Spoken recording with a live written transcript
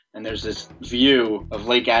and there's this view of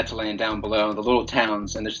Lake Atitlan down below, the little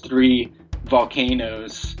towns, and there's 3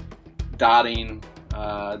 volcanoes dotting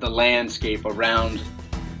the landscape around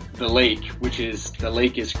the lake, the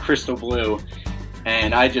lake is crystal blue.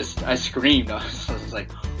 And I screamed. I was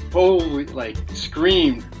like, holy,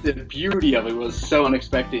 screamed. The beauty of it was so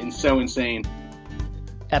unexpected and so insane.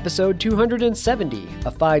 Episode 270,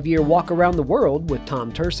 a 5-year walk around the world with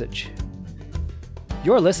Tom Tursich.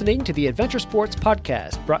 You're listening to the Adventure Sports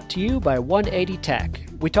Podcast, brought to you by 180 Tech.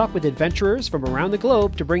 We talk with adventurers from around the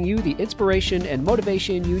globe to bring you the inspiration and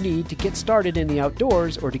motivation you need to get started in the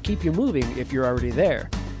outdoors or to keep you moving if you're already there.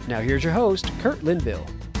 Now here's your host, Kurt Linville.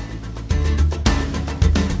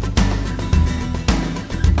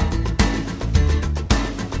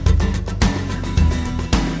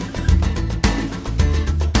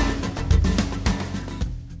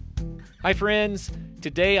 Hi, friends.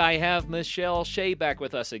 Today I have Michelle Shea back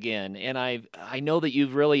with us again, and I know that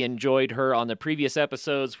you've really enjoyed her on the previous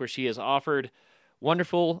episodes where she has offered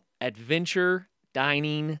wonderful adventure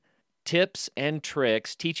dining tips and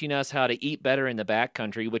tricks, teaching us how to eat better in the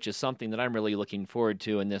backcountry, which is something that I'm really looking forward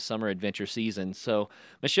to in this summer adventure season. So,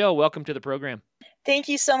 Michelle, welcome to the program. Thank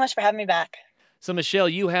you so much for having me back. So, Michelle,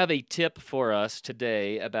 you have a tip for us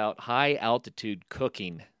today about high-altitude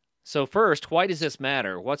cooking. So first, why does this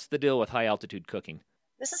matter? What's the deal with high-altitude cooking?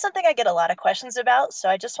 This is something I get a lot of questions about, so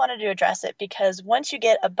I just wanted to address it because once you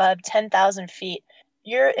get above 10,000 feet,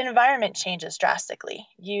 your environment changes drastically.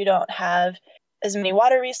 You don't have as many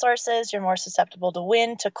water resources, you're more susceptible to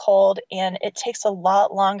wind, to cold, and it takes a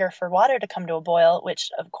lot longer for water to come to a boil,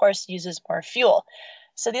 which of course uses more fuel.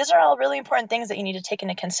 So these are all really important things that you need to take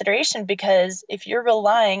into consideration because if you're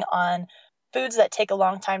relying on foods that take a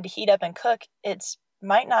long time to heat up and cook, it's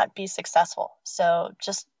might not be successful. So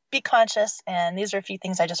just be conscious. And these are a few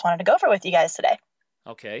things I just wanted to go over with you guys today.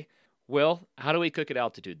 Okay. Well, how do we cook at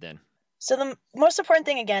altitude then? So the most important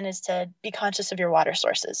thing, again, is to be conscious of your water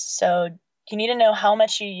sources. So you need to know how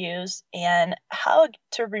much you use and how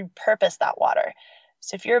to repurpose that water.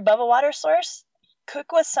 So if you're above a water source,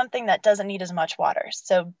 cook with something that doesn't need as much water.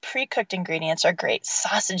 So pre-cooked ingredients are great.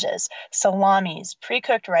 Sausages, salamis,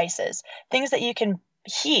 pre-cooked rices, things that you can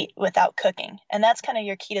heat without cooking. And that's kind of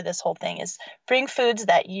your key to this whole thing is bring foods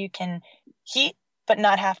that you can heat, but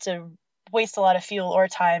not have to waste a lot of fuel or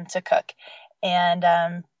time to cook.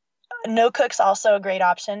 And no cook's also a great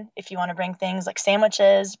option if you want to bring things like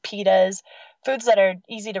sandwiches, pitas, foods that are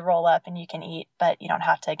easy to roll up and you can eat, but you don't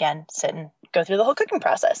have to, again, sit and go through the whole cooking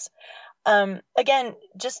process. Again,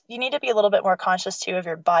 just you need to be a little bit more conscious too of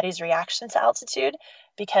your body's reaction to altitude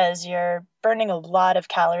because you're burning a lot of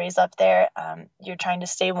calories up there. You're trying to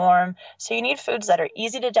stay warm. So you need foods that are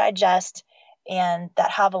easy to digest and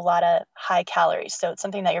that have a lot of high calories. So it's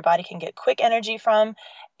something that your body can get quick energy from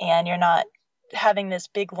and you're not having this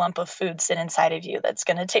big lump of food sit inside of you that's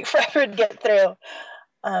going to take forever to get through.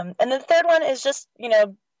 And the third one is just,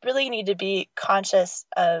 really need to be conscious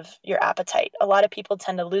of your appetite. A lot of people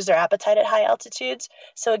tend to lose their appetite at high altitudes.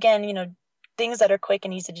 So again, things that are quick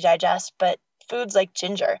and easy to digest, but foods like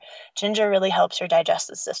ginger. Ginger really helps your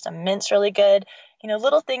digestive system. Mint's really good.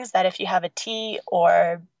 Little things that if you have a tea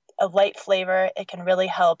or a light flavor, it can really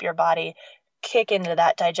help your body kick into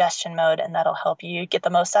that digestion mode, and that'll help you get the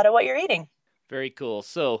most out of what you're eating. Very cool.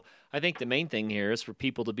 So I think the main thing here is for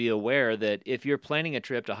people to be aware that if you're planning a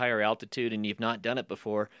trip to higher altitude and you've not done it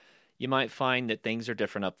before, you might find that things are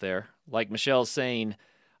different up there. Like Michelle's saying,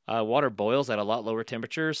 water boils at a lot lower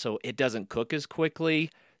temperatures, so it doesn't cook as quickly.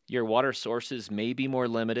 Your water sources may be more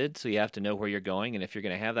limited, so you have to know where you're going and if you're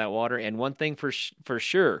going to have that water. And one thing for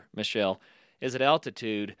sure, Michelle, is at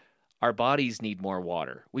altitude, our bodies need more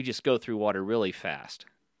water. We just go through water really fast.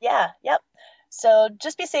 Yeah, yep. So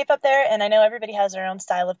just be safe up there. And I know everybody has their own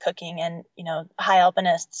style of cooking and, high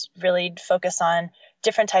alpinists really focus on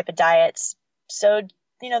different type of diets. So,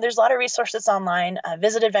 there's a lot of resources online.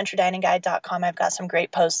 Visit adventuredininguide.com. I've got some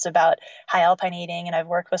great posts about high alpine eating, and I've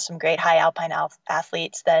worked with some great high alpine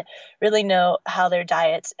athletes that really know how their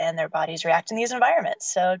diets and their bodies react in these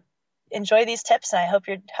environments. So enjoy these tips, and I hope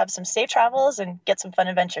you have some safe travels and get some fun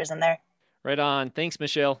adventures in there. Right on. Thanks,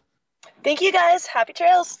 Michelle. Thank you, guys. Happy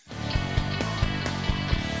trails.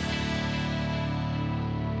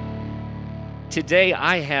 Today,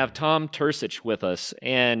 I have Tom Tursich with us,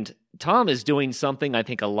 and Tom is doing something I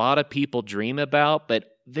think a lot of people dream about,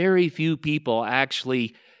 but very few people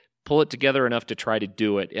actually pull it together enough to try to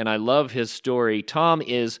do it, and I love his story. Tom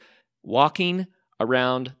is walking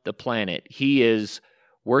around the planet. He is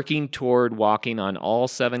working toward walking on all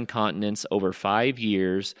 7 continents over 5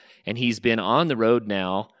 years, and he's been on the road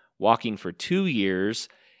now walking for 2 years,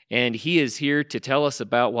 and he is here to tell us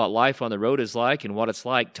about what life on the road is like and what it's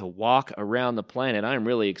like to walk around the planet. I'm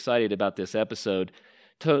really excited about this episode.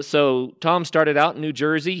 So Tom started out in New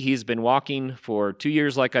Jersey. He's been walking for 2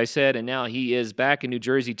 years, like I said, and now he is back in New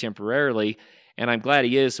Jersey temporarily, and I'm glad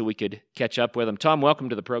he is so we could catch up with him. Tom, welcome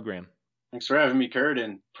to the program. Thanks for having me, Kurt,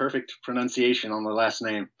 and perfect pronunciation on the last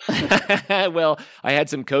name. Well, I had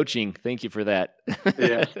some coaching. Thank you for that.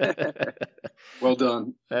 Yeah. Well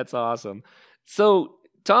done. That's awesome. So,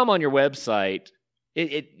 Tom, on your website,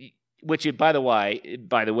 which, by the way,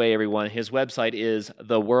 everyone, his website is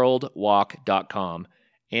theworldwalk.com.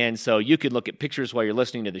 And so you can look at pictures while you're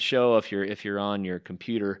listening to the show if you're on your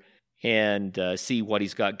computer and see what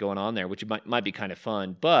he's got going on there, which might be kind of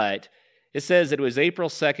fun. But it says it was April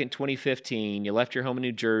 2nd, 2015. You left your home in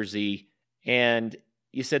New Jersey, and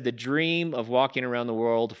you said the dream of walking around the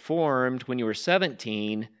world formed when you were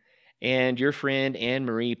 17, and your friend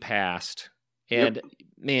Anne-Marie passed. And, Yep.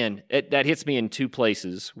 Man, that hits me in two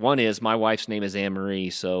places. One is my wife's name is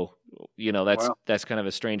Anne-Marie, so, that's kind of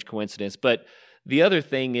a strange coincidence. But the other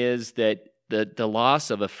thing is that the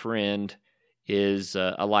loss of a friend is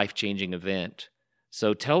a life-changing event.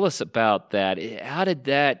 So tell us about that. How did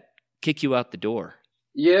that kick you out the door?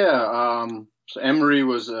 Yeah. So Emery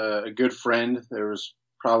was a good friend. There was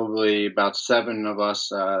probably about 7 of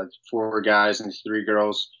us, 4 guys and 3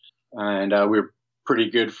 girls, and we were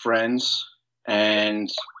pretty good friends. And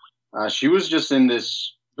she was just in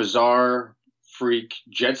this bizarre freak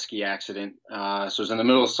jet ski accident. So it was in the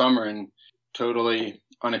middle of summer and totally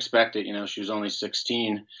unexpected. She was only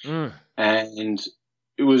 16. And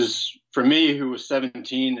it was, for me, who was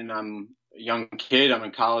 17 and I'm a young kid, I'm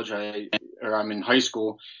in college, I'm in high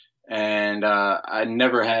school, and I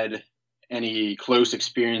never had any close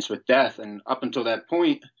experience with death. And up until that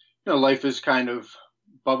point, life is kind of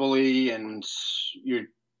bubbly, and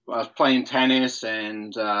I was playing tennis,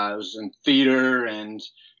 and I was in theater and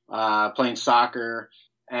playing soccer,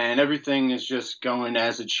 and everything is just going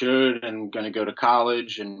as it should, and going to go to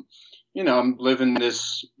college, and I'm living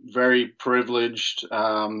this very privileged,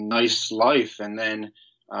 nice life. And then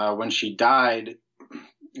when she died,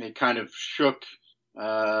 it kind of shook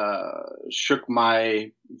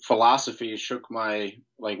my philosophy, shook my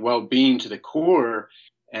well-being to the core.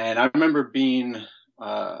 And I remember being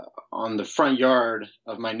on the front yard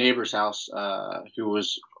of my neighbor's house, who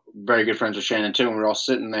was very good friends with Shannon too, and we're all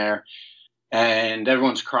sitting there, and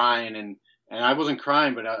everyone's crying, and I wasn't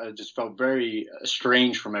crying, but I just felt very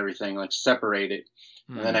estranged from everything, separated.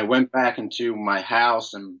 And then I went back into my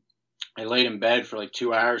house, and I laid in bed for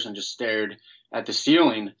 2 hours and just stared at the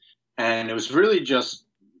ceiling. And it was really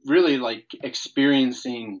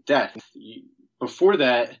experiencing death. Before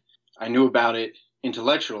that, I knew about it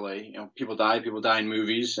intellectually. People die in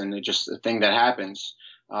movies, and it's just a thing that happens.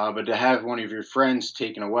 But to have one of your friends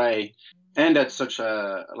taken away, and at such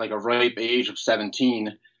a ripe age of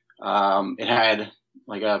 17, it had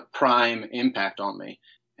a prime impact on me.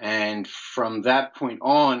 And from that point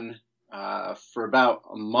on, for about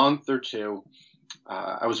a month or 2,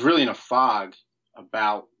 I was really in a fog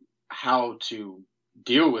about how to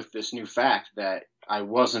deal with this new fact that I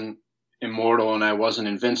wasn't immortal and I wasn't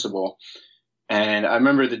invincible. And I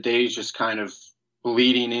remember the days just kind of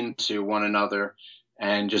bleeding into one another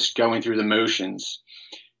and just going through the motions.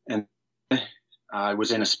 And I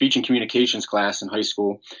was in a speech and communications class in high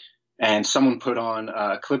school, and someone put on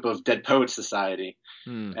a clip of Dead Poets Society.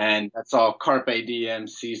 And that's all carpe diem,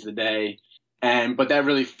 seize the day. But that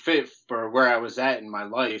really fit for where I was at in my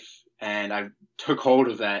life. And I took hold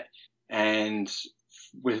of that. And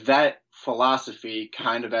with that philosophy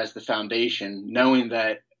kind of as the foundation, knowing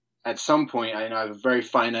that at some point I have a very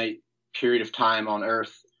finite period of time on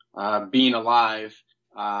earth, being alive,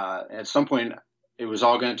 at some point it was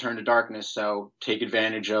all going to turn to darkness. So take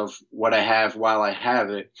advantage of what I have while I have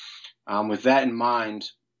it. With that in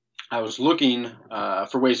mind, I was looking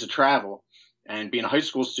for ways to travel, and being a high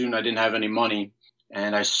school student, I didn't have any money,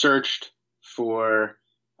 and I searched for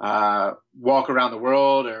walk around the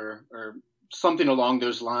world or something along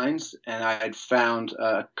those lines. And I had found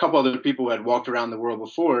a couple other people who had walked around the world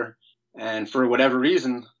before, and for whatever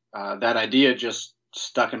reason, that idea just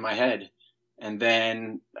stuck in my head. And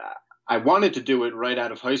then I wanted to do it right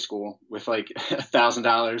out of high school with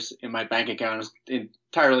 $1,000 in my bank account. It was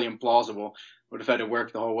entirely implausible. Would have had to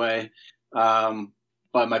work the whole way.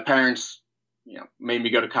 But my parents, made me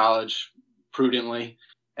go to college prudently.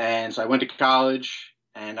 And so I went to college,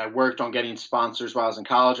 and I worked on getting sponsors while I was in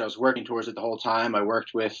college. I was working towards it the whole time. I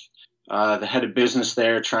worked with the head of business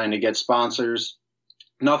there trying to get sponsors.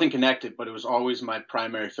 Nothing connected, but it was always my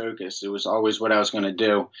primary focus. It was always what I was going to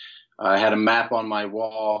do. I had a map on my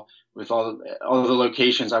wall with all the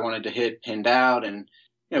locations I wanted to hit pinned out. And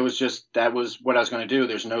it was just, that was what I was going to do.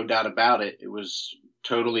 There's no doubt about it. It was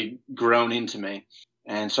totally grown into me.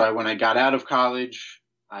 And so when I got out of college,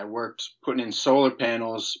 I worked putting in solar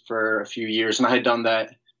panels for a few years. And I had done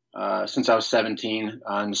that since I was 17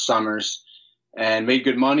 in the summers, and made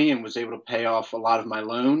good money and was able to pay off a lot of my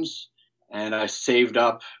loans. And I saved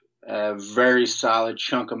up a very solid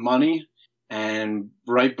chunk of money. And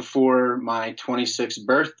right before my 26th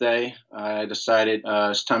birthday, I decided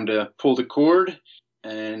it's time to pull the cord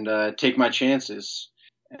and take my chances.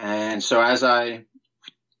 And so as I,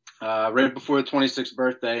 right before the 26th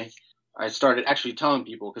birthday, I started actually telling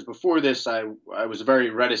people, because before this, I was very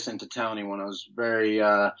reticent to tell anyone. I was very,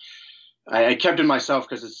 I kept it myself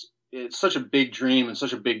because it's such a big dream and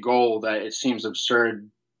such a big goal that it seems absurd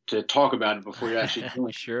to talk about it before you're actually doing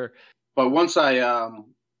it. Sure. But once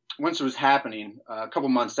it was happening, a couple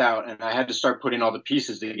months out, and I had to start putting all the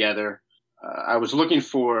pieces together, I was looking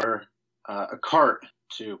for a cart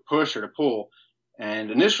to push or to pull.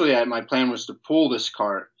 And initially, my plan was to pull this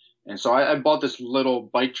cart. And so I bought this little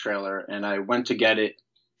bike trailer, and I went to get it,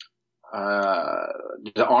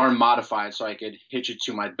 the arm modified so I could hitch it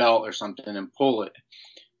to my belt or something and pull it.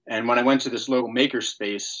 And when I went to this local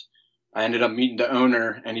makerspace, I ended up meeting the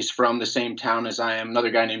owner, and he's from the same town as I am,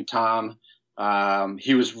 another guy named Tom.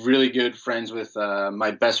 He was really good friends with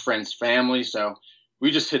my best friend's family, so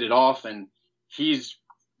we just hit it off, and he's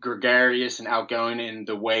gregarious and outgoing in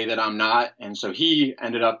the way that I'm not. And so he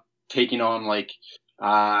ended up taking on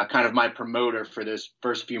kind of my promoter for this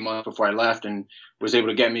first few months before I left, and was able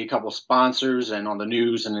to get me a couple sponsors and on the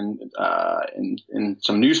news and in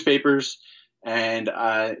some newspapers. And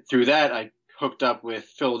through that, I hooked up with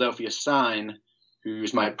Philadelphia Sign,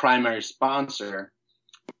 who's my primary sponsor.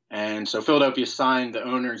 And so Philadelphia Sign, the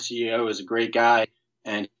owner and CEO, is a great guy,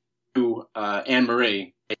 and Anne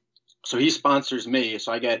Marie. So he sponsors me.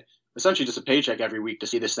 So I get essentially just a paycheck every week to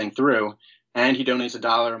see this thing through. And he donates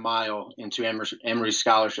 $1 a mile into Anne Marie's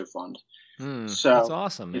scholarship fund. So that's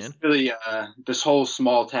awesome, man. It's really, this whole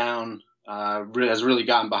small town has really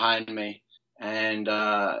gotten behind me. And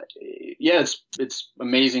yeah, it's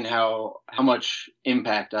amazing how much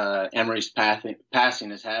impact Anne Marie's passing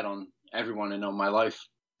has had on everyone in my life.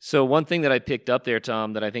 So one thing that I picked up there,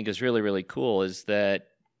 Tom, that I think is really, really cool is that,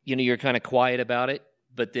 you're kind of quiet about it,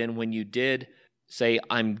 but then when you did say,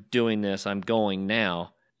 I'm doing this, I'm going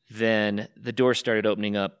now, then the doors started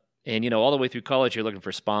opening up. And, all the way through college, you're looking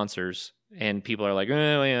for sponsors, and people are like,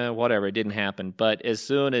 oh, yeah, whatever, it didn't happen. But as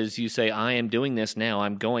soon as you say, I am doing this now,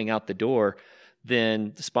 I'm going out the door,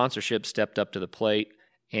 then the sponsorship stepped up to the plate,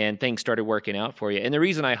 and things started working out for you. And the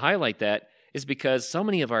reason I highlight that is because so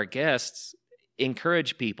many of our guests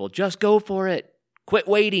encourage people, just go for it. Quit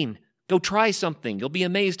waiting. Go try something. You'll be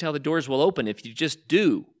amazed how the doors will open if you just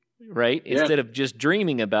do, right? Yeah. Instead of just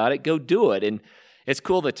dreaming about it, go do it. And it's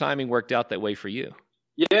cool the timing worked out that way for you.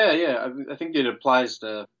 Yeah. I think it applies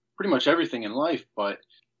to pretty much everything in life. But,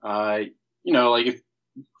 if,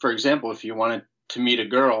 for example, if you wanted to meet a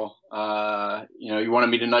girl, you want to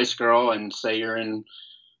meet a nice girl, and say you're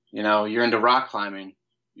into rock climbing,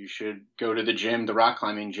 you should go to the rock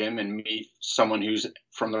climbing gym, and meet someone who's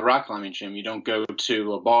from the rock climbing gym. You don't go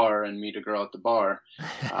to a bar and meet a girl at the bar.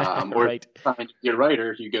 Or right. If you're a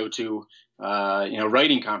writer, you go to,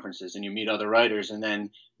 writing conferences, and you meet other writers, and then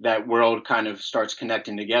that world kind of starts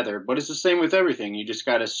connecting together. But it's the same with everything. You just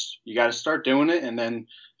gotta start doing it, and then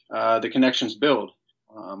the connections build.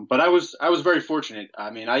 But I was very fortunate. I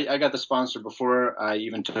mean, I got the sponsor before I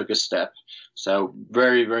even took a step. So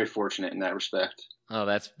very, very fortunate in that respect. Oh,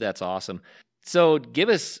 that's awesome. So give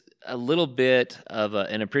us a little bit of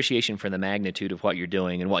an appreciation for the magnitude of what you're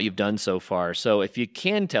doing and what you've done so far. So if you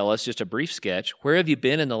can tell us just a brief sketch, where have you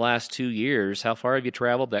been in the last 2 years? How far have you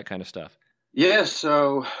traveled? That kind of stuff. Yeah,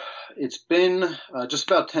 so it's been just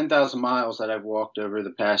about 10,000 miles that I've walked over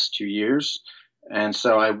the past 2 years. And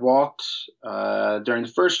so I walked during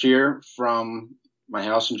the first year from my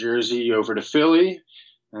house in Jersey over to Philly,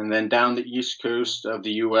 and then down the east coast of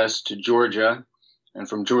the U.S. to Georgia. And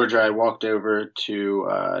from Georgia, I walked over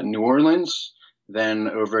to New Orleans, then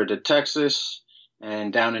over to Texas,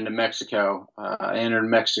 and down into Mexico. I entered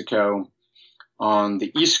Mexico on the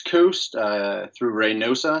east coast through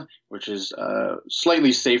Reynosa, which is a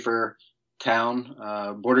slightly safer town,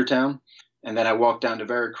 border town. And then I walked down to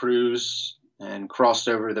Veracruz and crossed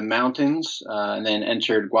over the mountains, and then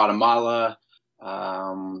entered Guatemala,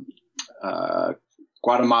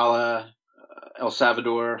 El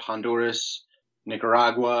Salvador, Honduras,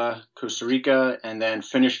 Nicaragua, Costa Rica, and then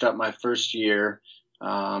finished up my first year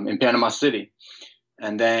in Panama City.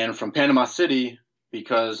 And then from Panama City,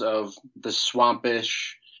 because of the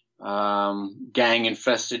swampish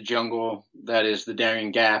gang-infested jungle that is the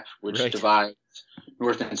Darien Gap, which Right. divides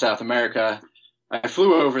North and South America. I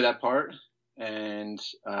flew over that part and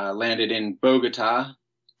landed in Bogota.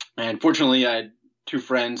 And fortunately, I had two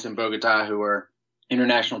friends in Bogota who were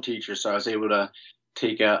international teachers, so I was able to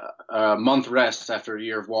take a month rest after a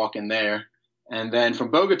year of walking there. And then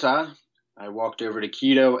from Bogota, I walked over to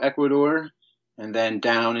Quito, Ecuador, and then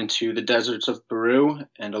down into the deserts of Peru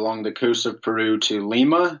and along the coast of Peru to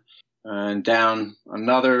Lima, and down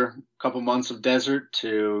another couple months of desert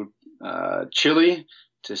to Chile,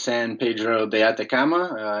 to San Pedro de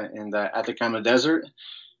Atacama in the Atacama Desert,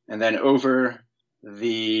 and then over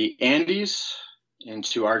the Andes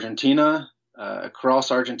into Argentina,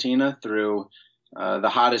 across Argentina through the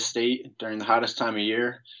hottest state during the hottest time of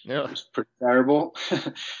year. Yeah. It was pretty terrible.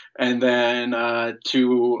 And then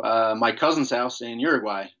to my cousin's house in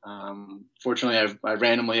Uruguay. Fortunately, I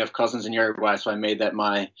randomly have cousins in Uruguay, so I made that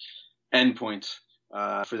my endpoint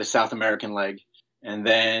for the South American leg. And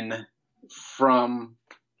then from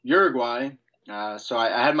Uruguay, so I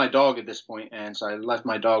had my dog at this point, and so I left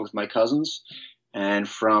my dog with my cousins. And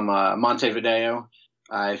from Montevideo,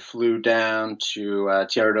 I flew down to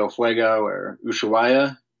Tierra del Fuego or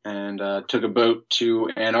Ushuaia and took a boat to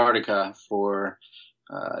Antarctica for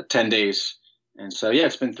 10 days. And so, yeah,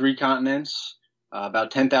 it's been 3 continents,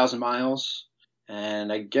 about 10,000 miles.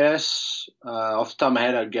 And I guess, off the top of my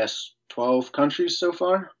head, I'd guess 12 countries so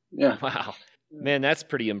far. Yeah. Wow. Man, that's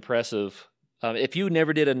pretty impressive. If you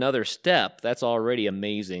never did another step, that's already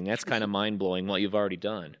amazing. That's kind of mind-blowing what you've already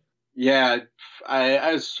done. Yeah,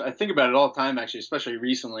 I think about it all the time, actually, especially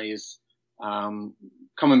recently, is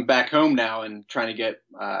coming back home now and trying to get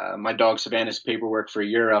my dog Savannah's paperwork for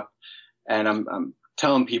Europe. And I'm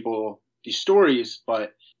telling people these stories,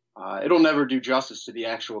 but it'll never do justice to the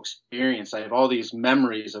actual experience. I have all these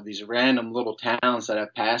memories of these random little towns that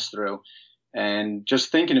I've passed through. And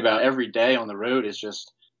just thinking about every day on the road is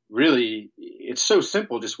just really, it's so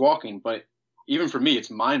simple just walking, but even for me,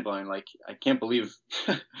 it's mind blowing. Like, I can't believe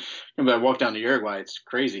I walked down to Uruguay. It's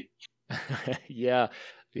crazy. Yeah,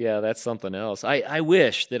 that's something else. I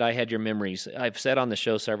wish that I had your memories. I've said on the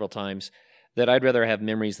show several times that I'd rather have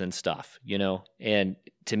memories than stuff, you know? And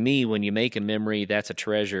to me, when you make a memory, that's a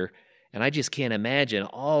treasure. And I just can't imagine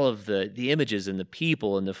all of the images and the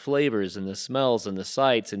people and the flavors and the smells and the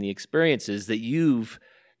sights and the experiences that you've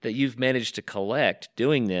managed to collect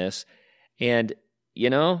doing this. And, you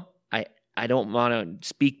know, I don't want to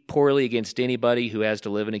speak poorly against anybody who has to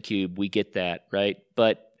live in a cube. We get that, right?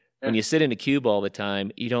 But when you sit in a cube all the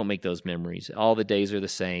time, you don't make those memories. All the days are the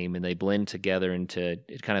same, and they blend together into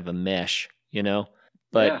kind of a mesh, you know?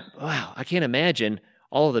 But, wow, I can't imagine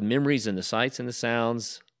all of the memories and the sights and the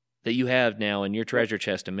sounds that you have now in your treasure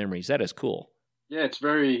chest of memories. That is cool. Yeah, it's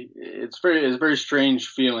a very strange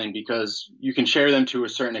feeling because you can share them to a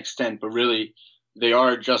certain extent, but really they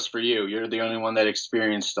are just for you. You're the only one that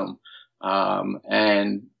experienced them.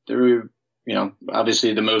 And they're, you know,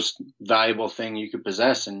 obviously the most valuable thing you could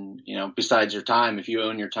possess. And, you know, besides your time, if you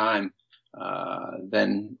own your time,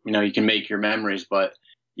 then, you know, you can make your memories. But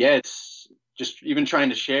yeah, it's just even trying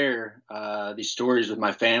to share, these stories with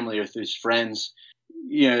my family or these friends.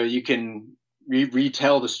 You know, you can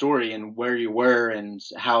retell the story and where you were and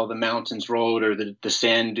how the mountains rolled or the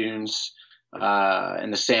sand dunes,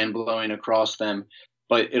 and the sand blowing across them,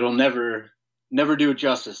 but it'll never do it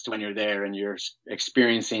justice to when you're there and you're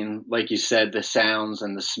experiencing, like you said, the sounds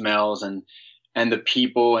and the smells and the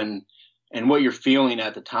people and what you're feeling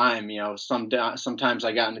at the time. You know, sometimes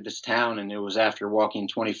I got into this town and it was after walking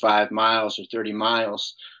 25 miles or 30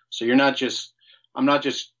 miles. So I'm not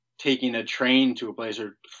just taking a train to a place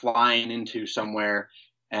or flying into somewhere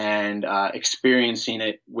and experiencing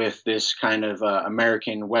it with this kind of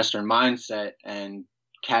American Western mindset and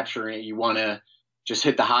capturing it. You want to just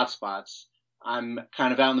hit the hot spots. I'm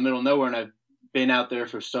kind of out in the middle of nowhere, and I've been out there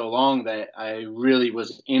for so long that I really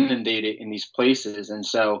was inundated in these places. And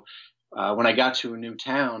so when I got to a new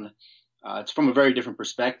town, it's from a very different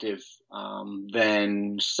perspective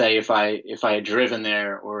than, say, if I had driven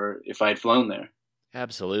there or if I had flown there.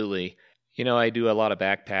 Absolutely. You know, I do a lot of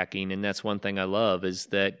backpacking, and that's one thing I love is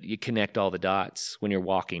that you connect all the dots when you're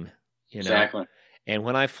walking, you know? Exactly. And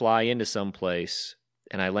when I fly into some place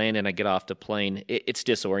and I land and I get off the plane, it's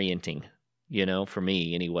disorienting, you know, for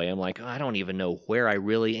me anyway. I'm like, I don't even know where I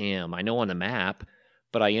really am. I know on the map,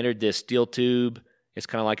 but I entered this steel tube. It's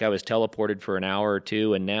kind of like I was teleported for an hour or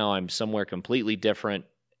two, and now I'm somewhere completely different.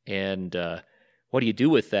 And what do you do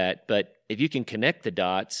with that? But if you can connect the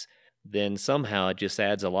dots, then somehow it just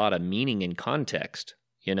adds a lot of meaning and context,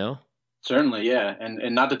 you know? Certainly, yeah,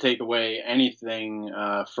 and not to take away anything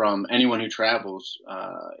from anyone who travels.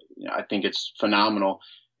 I think it's phenomenal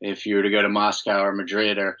if you were to go to Moscow or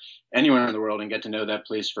Madrid or anywhere in the world and get to know that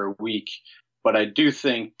place for a week. But I do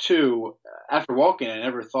think too, after walking, I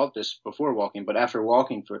never thought this before walking, but after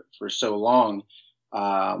walking for so long,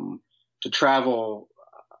 to travel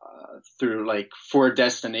through like 4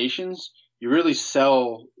 destinations, you really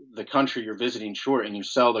sell the country you're visiting short, and you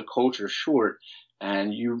sell the culture short,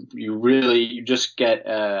 and you just get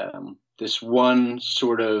this one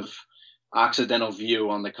sort of occidental view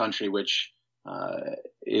on the country, which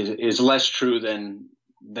is less true than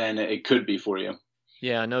it could be for you.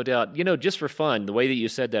 Yeah, no doubt. Just for fun, the way that you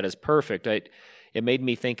said that is perfect. It made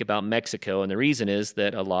me think about Mexico, and the reason is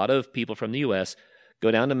that a lot of people from the U.S. go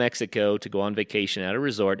down to Mexico to go on vacation at a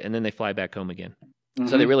resort, and then they fly back home again. Mm-hmm.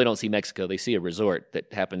 So they really don't see Mexico. They see a resort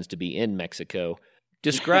that happens to be in Mexico.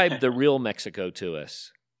 Describe the real Mexico to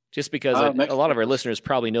us, just because a lot of our listeners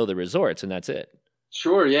probably know the resorts, and that's it.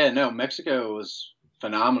 Sure, yeah. No, Mexico was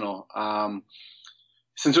phenomenal.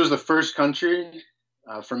 Since it was the first country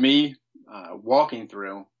for me walking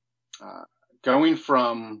through, going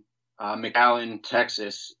from McAllen,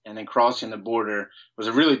 Texas, and then crossing the border was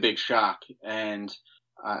a really big shock. And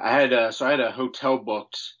I had a hotel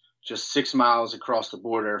booked just 6 miles across the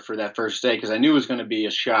border for that first day because I knew it was going to be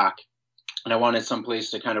a shock, and I wanted some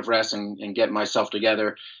place to kind of rest and get myself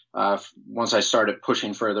together once I started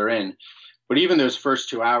pushing further in. But even those first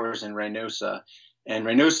 2 hours in Reynosa, and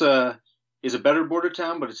Reynosa is a better border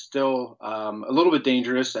town, but it's still a little bit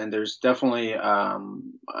dangerous, and there's definitely a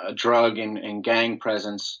drug and gang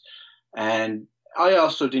presence. And I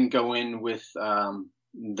also didn't go in with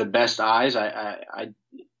the best eyes.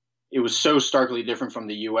 It was so starkly different from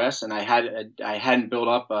the U.S., and I hadn't built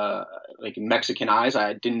up like Mexican eyes.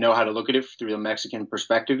 I didn't know how to look at it through the Mexican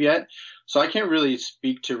perspective yet, so I can't really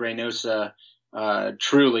speak to Reynosa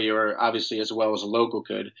truly, or obviously as well as a local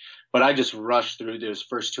could. But I just rushed through those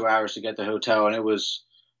first 2 hours to get the hotel, and it was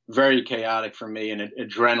very chaotic for me and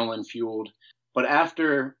adrenaline fueled. But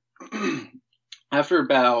after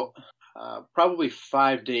about probably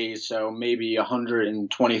 5 days, so maybe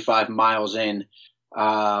 125 miles in,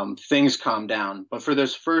 things calmed down. But for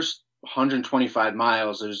those first 125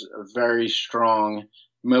 miles, there's a very strong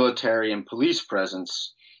military and police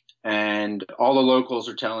presence. And all the locals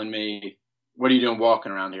are telling me, what are you doing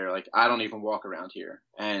walking around here? Like, I don't even walk around here.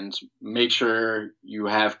 And make sure you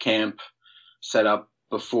have camp set up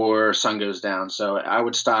before sun goes down. So I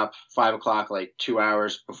would stop 5 o'clock, like 2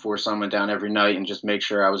 hours before sun went down every night, and just make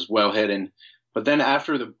sure I was well hidden. But then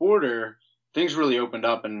after the border, things really opened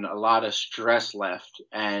up and a lot of stress left.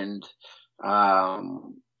 And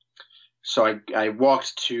so I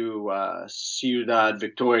walked to Ciudad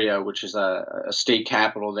Victoria, which is a state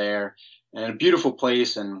capital there, and a beautiful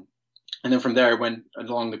place. And then from there, I went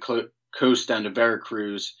along the coast down to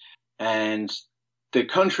Veracruz. And the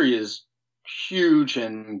country is huge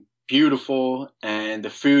and beautiful, and the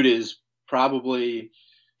food is probably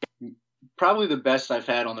the best I've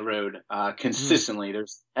had on the road consistently.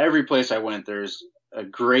 There's every place I went, there's a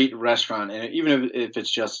great restaurant, and even if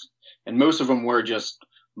it's just, and most of them were just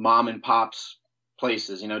mom and pops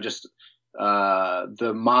places, just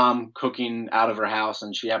the mom cooking out of her house,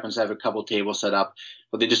 and she happens to have a couple tables set up,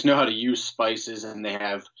 but they just know how to use spices, and they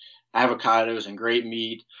have avocados and great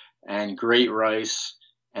meat and great rice,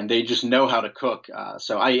 and they just know how to cook.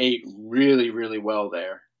 So I ate really, really well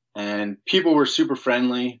there, and people were super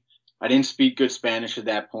friendly. I didn't speak good Spanish at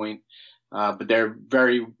that point, but they're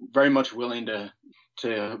very, very much willing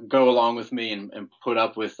to go along with me and put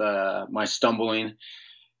up with my stumbling.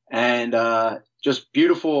 And just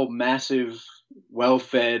beautiful, massive,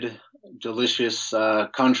 well-fed, delicious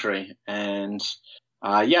country. And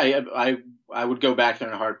I would go back there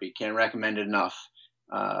in a heartbeat. Can't recommend it enough.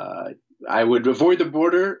 I would avoid the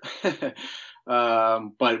border,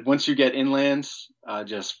 but once you get inland,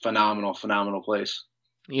 just phenomenal place.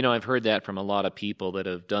 I've heard that from a lot of people that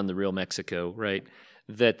have done the real Mexico, right?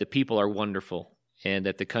 That the people are wonderful and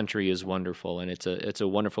that the country is wonderful, and it's a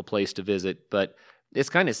wonderful place to visit. But it's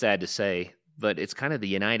kind of sad to say, but it's kind of the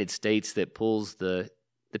United States that pulls the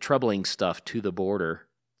troubling stuff to the border,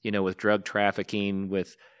 with drug trafficking,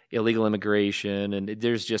 with illegal immigration, and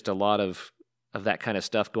there's just a lot of that kind of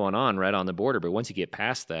stuff going on right on the border. But once you get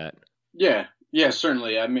past that. Yeah,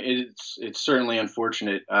 certainly. I mean, it's certainly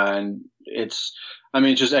unfortunate, and it's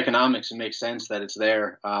just economics. It makes sense that it's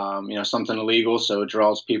there. Something illegal, so it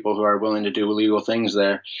draws people who are willing to do illegal things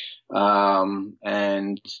there. But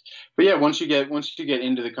yeah, once you get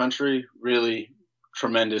into the country, really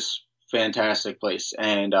tremendous, fantastic place,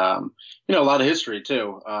 and a lot of history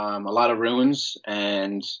too. A lot of ruins,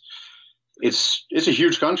 and it's a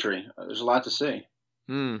huge country. There's a lot to see.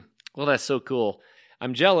 Well, that's so cool.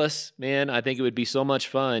 I'm jealous, man. I think it would be so much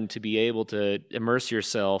fun to be able to immerse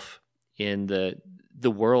yourself in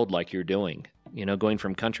the world like you're doing, going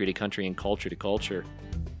from country to country and culture to culture.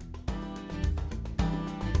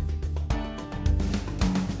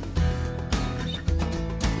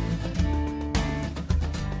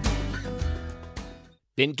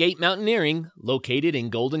 Bentgate Mountaineering, located in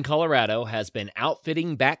Golden, Colorado, has been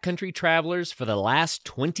outfitting backcountry travelers for the last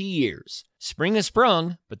 20 years. Spring has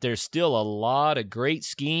sprung, but there's still a lot of great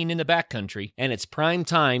skiing in the backcountry, and it's prime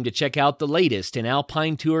time to check out the latest in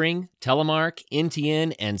alpine touring, telemark,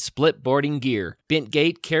 NTN, and split boarding gear.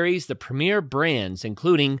 Bentgate carries the premier brands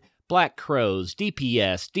including Black Crows,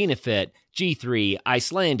 DPS, Dynafit, G3,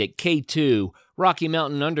 Icelandic, K2, Rocky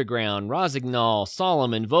Mountain Underground, Rosignol,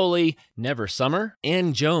 Solomon, Volley, Never Summer,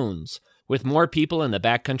 and Jones. With more people in the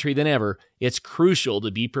backcountry than ever, it's crucial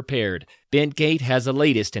to be prepared. Bentgate has the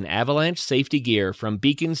latest in avalanche safety gear from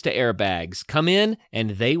beacons to airbags. Come in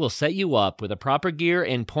and they will set you up with the proper gear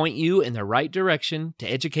and point you in the right direction to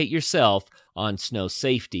educate yourself on snow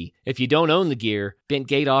safety. If you don't own the gear,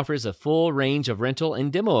 Bentgate offers a full range of rental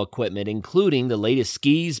and demo equipment, including the latest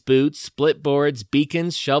skis, boots, split boards,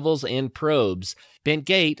 beacons, shovels, and probes.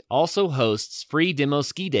 Bentgate also hosts free demo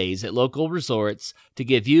ski days at local resorts to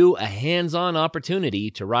give you a hands-on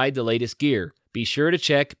opportunity to ride the latest gear. Be sure to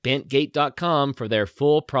check bentgate.com for their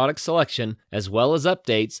full product selection, as well as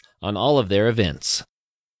updates on all of their events.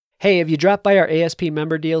 Hey, have you dropped by our ASP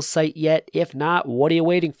Member Deals site yet? If not, what are you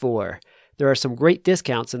waiting for? There are some great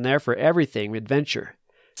discounts in there for everything adventure.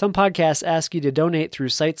 Some podcasts ask you to donate through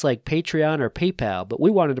sites like Patreon or PayPal, but we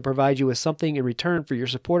wanted to provide you with something in return for your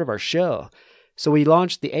support of our show. So we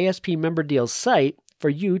launched the ASP Member Deals site for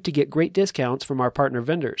you to get great discounts from our partner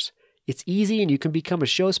vendors. It's easy and you can become a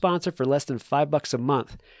show sponsor for less than $5 a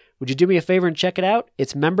month. Would you do me a favor and check it out?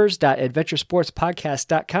 It's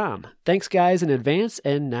members.adventuresportspodcast.com. Thanks guys in advance,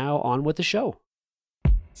 and now on with the show.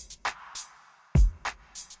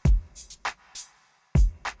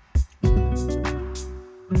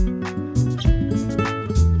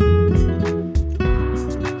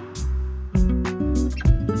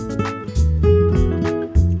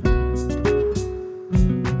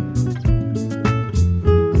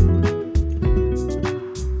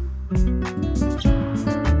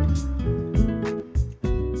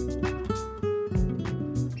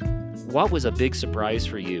 What was a big surprise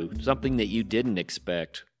for you? Something that you didn't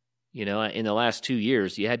expect? In the last 2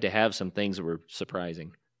 years, you had to have some things that were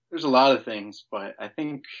surprising. There's a lot of things, but I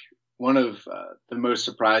think one of the most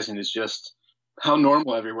surprising is just how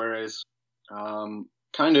normal everywhere is.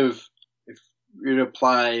 Kind of, if you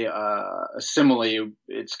apply a simile,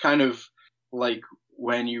 it's kind of like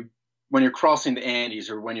when you're crossing the Andes,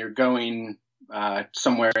 or when you're going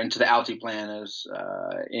somewhere into the Altiplanos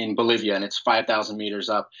in Bolivia, and it's 5,000 meters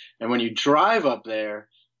up. And when you drive up there,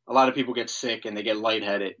 a lot of people get sick and they get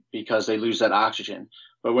lightheaded because they lose that oxygen.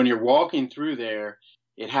 But when you're walking through there,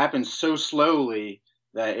 it happens so slowly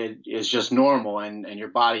that it is just normal, and your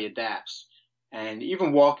body adapts. And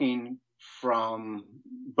even walking from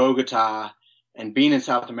Bogota and being in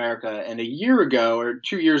South America, and a year ago or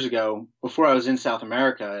 2 years ago, before I was in South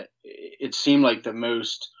America, it seemed like the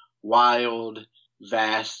most wild,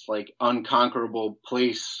 vast, like unconquerable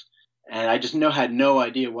place, and I just had no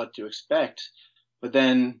idea what to expect. But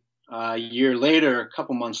then a year later, a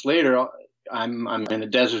couple months later, I'm in the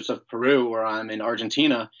deserts of Peru, or I'm in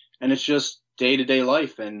Argentina, and it's just day-to-day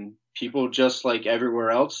life, and people just like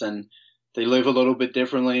everywhere else, and they live a little bit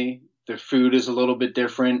differently. Their food is a little bit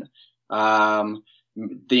different. The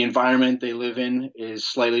environment they live in is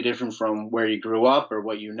slightly different from where you grew up or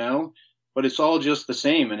what you know. But it's all just the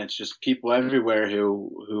same, and it's just people everywhere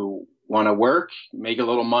who want to work, make a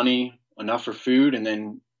little money, enough for food, and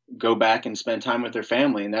then go back and spend time with their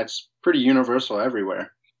family. And that's pretty universal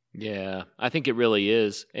everywhere. Yeah, I think it really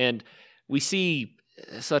is. And we see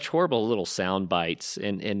such horrible little sound bites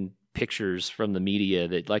and pictures from the media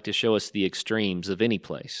that like to show us the extremes of any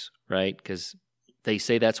place, right? Because they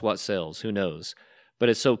say that's what sells. Who knows? But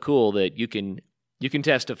it's so cool that you can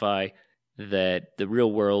testify that the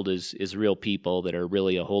real world is real people that are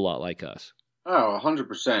really a whole lot like us. Oh,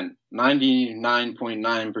 100%.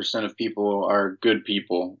 99.9% of people are good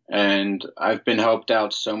people. And I've been helped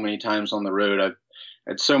out so many times on the road. I've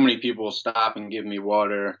had so many people stop and give me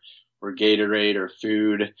water or Gatorade or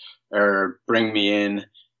food or bring me in.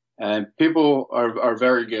 And people are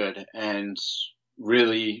very good and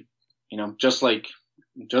really, just like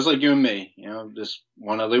you and me, just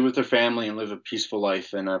want to live with their family and live a peaceful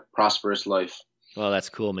life and a prosperous life. Well, that's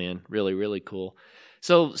cool, man. Really, really cool.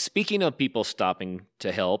 So speaking of people stopping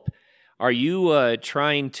to help, Are you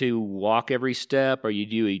trying to walk every step? Are you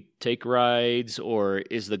do you take rides, or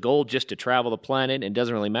is the goal just to travel the planet and it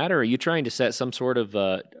doesn't really matter? Or are you trying to set some sort of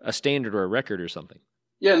a standard or a record or something?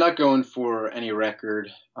 Yeah, not going for any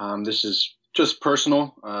record. This is just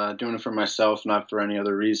personal, doing it for myself, not for any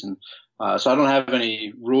other reason. So I don't have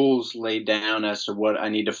any rules laid down as to what I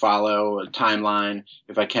need to follow, a timeline,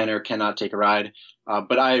 if I can or cannot take a ride.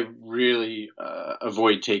 But I really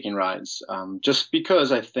avoid taking rides, just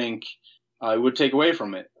because I think I would take away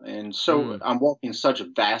from it. And so I'm walking such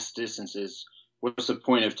vast distances. What's the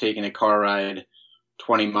point of taking a car ride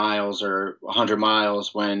 20 miles or 100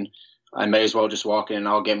 miles when I may as well just walk in and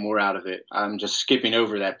I'll get more out of it? I'm just skipping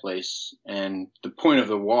over that place. And the point of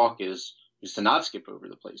the walk is to not skip over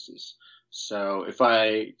the places. So if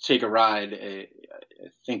I take a ride, I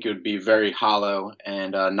think it would be very hollow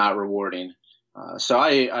and not rewarding. So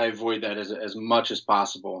I avoid that as much as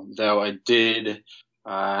possible, though I did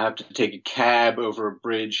have to take a cab over a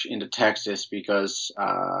bridge into Texas because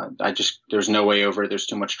there's no way over it. There's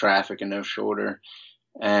too much traffic and no shoulder.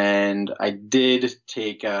 And I did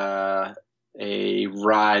take a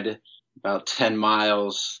ride about 10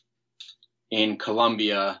 miles in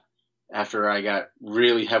Colombia after I got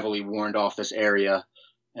really heavily warned off this area.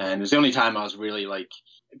 And it was the only time I was really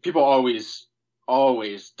people always,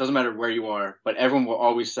 doesn't matter where you are, but everyone will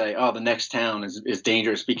always say, oh, the next town is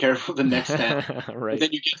dangerous. Be careful of the next town. Right. But then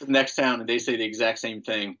you get to the next town and they say the exact same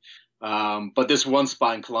thing. But this one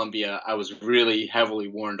spot in Colombia, I was really heavily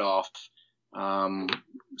warned off.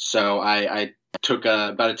 So I took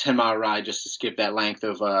about a 10-mile ride just to skip that length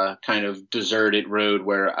of kind of deserted road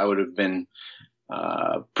where I would have been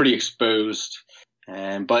pretty exposed.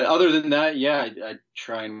 But other than that, yeah, I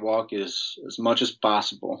try and walk as much as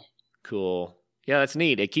possible. Cool. Yeah, that's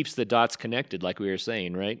neat. It keeps the dots connected, like we were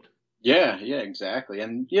saying, right? Yeah, exactly.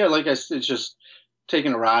 And yeah, like I said, it's just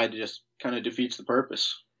taking a ride just kind of defeats the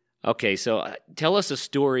purpose. Okay, so tell us a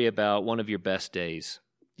story about one of your best days.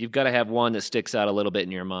 You've got to have one that sticks out a little bit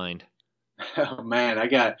in your mind. Oh man, I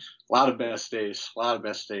got a lot of best days.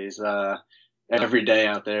 Every day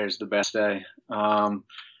out there is the best day. I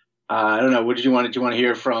don't know. What did you want? Do you want to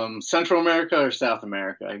hear from Central America or South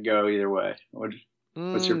America? I go either way. What's your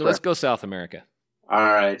preference? Let's go South America. All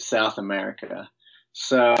right, South America.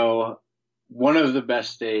 So one of the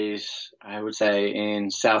best days, I would say, in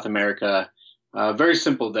South America, very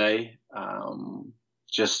simple day.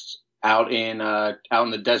 Just out in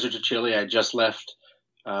the deserts of Chile. I just left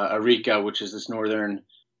Arica, which is this northern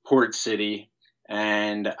port city,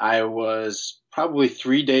 and I was probably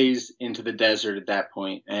 3 days into the desert at that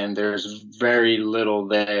point, and there's very little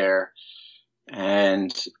there.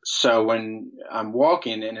 And so when I'm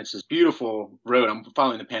walking, and it's this beautiful road, I'm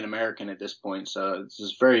following the Pan American at this point, so it's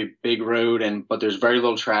this very big road, but there's very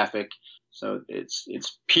little traffic, so it's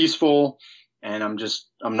peaceful. And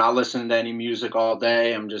I'm not listening to any music all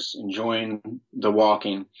day. I'm just enjoying the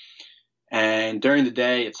walking. And during the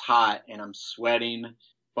day, it's hot and I'm sweating,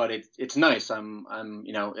 but it's nice. I'm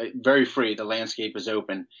very free. The landscape is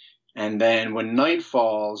open. And then when night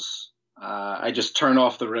falls, I just turn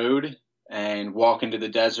off the road and walk into the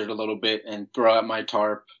desert a little bit and throw out my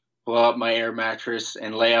tarp, blow up my air mattress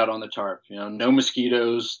and lay out on the tarp. No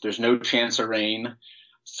mosquitoes. There's no chance of rain.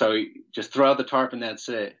 So you just throw out the tarp and that's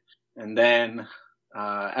it. And then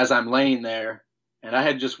as I'm laying there, and I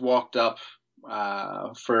had just walked up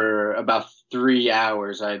for about 3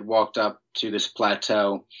 hours, I had walked up to this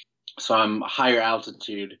plateau. So I'm higher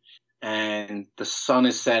altitude and the sun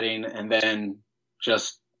is setting and then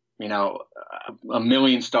just, a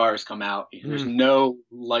million stars come out. There's no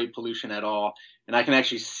light pollution at all. And I can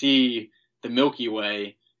actually see the Milky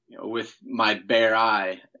Way with my bare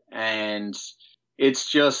eye. And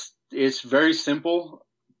it's very simple.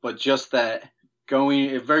 But just that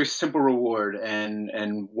a very simple reward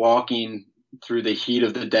and walking through the heat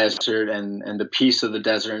of the desert and the peace of the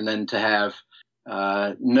desert, and then to have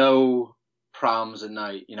no problems at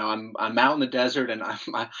night. I'm out in the desert and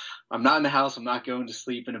I'm not in the house. I'm not going to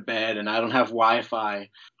sleep in a bed and I don't have Wi-Fi,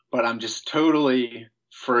 but I'm just totally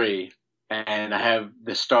free. And I have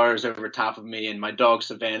the stars over top of me and my dog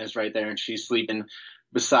Savannah's right there and she's sleeping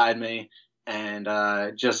beside me. And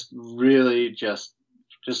just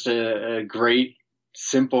a great,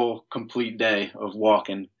 simple, complete day of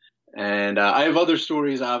walking. And I have other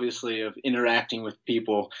stories, obviously, of interacting with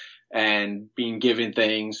people and being given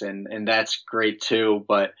things, and that's great too.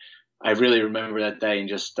 But I really remember that day and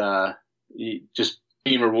just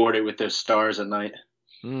being rewarded with those stars at night.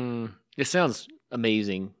 It sounds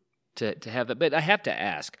amazing to have that. But I have to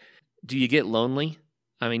ask, do you get lonely?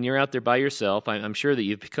 I mean, you're out there by yourself. I'm sure that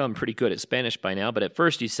you've become pretty good at Spanish by now, but at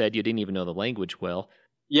first you said you didn't even know the language well.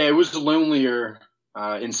 Yeah, it was lonelier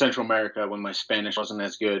in Central America when my Spanish wasn't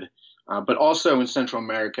as good. But also in Central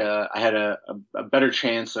America, I had a better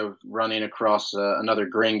chance of running across another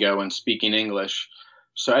gringo and speaking English.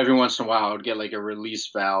 So every once in a while, I would get like a release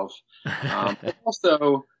valve. But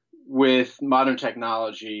also, with modern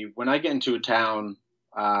technology, when I get into a town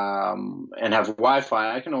and have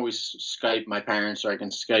Wi-Fi, I can always Skype my parents or I can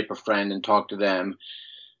Skype a friend and talk to them.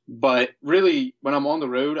 But really, when I'm on the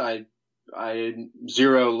road, I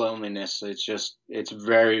zero loneliness. It's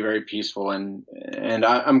very, very peaceful, and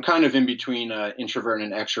I'm kind of in between introvert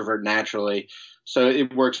and extrovert naturally, so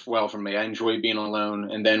it works well for me. I enjoy being alone,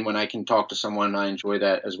 and then when I can talk to someone, I enjoy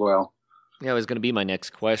that as well. Yeah, it was going to be my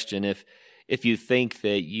next question. If you think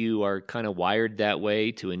that you are kind of wired that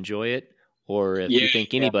way to enjoy it, or if Yeah, you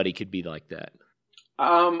think yeah. anybody could be like that.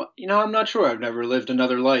 I'm not sure. I've never lived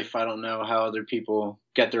another life. I don't know how other people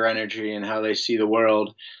get their energy and how they see the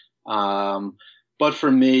world. Um, but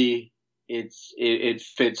for me, it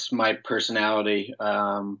fits my personality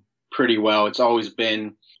pretty well. I've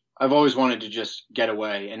always wanted to just get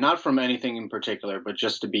away, and not from anything in particular, but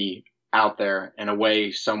just to be out there and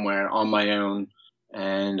away somewhere on my own.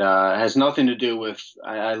 And it has nothing to do with,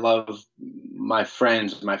 I love my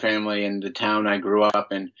friends, my family, and the town I grew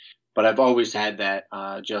up in, but I've always had that,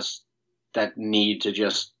 just that need to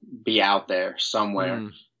just be out there somewhere.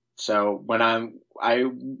 Mm. So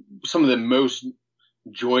some of the most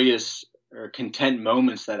joyous or content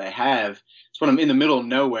moments that I have is when I'm in the middle of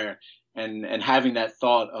nowhere and having that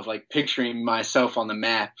thought of like picturing myself on the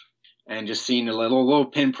map and just seeing a little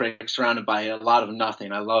pinprick surrounded by a lot of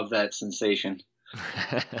nothing. I love that sensation.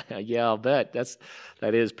 Yeah, I'll bet.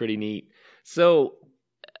 That is pretty neat. So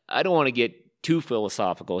I don't want to get too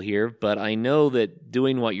philosophical here, but I know that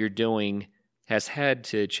doing what you're doing has had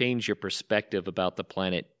to change your perspective about the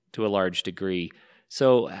planet to a large degree.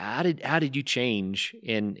 So how did you change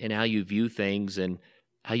in how you view things and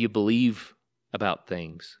how you believe about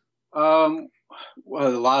things? Well, a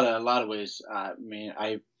lot of ways.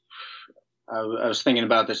 I was thinking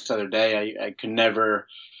about this the other day. I could never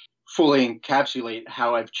fully encapsulate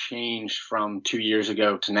how I've changed from 2 years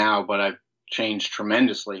ago to now, but I've changed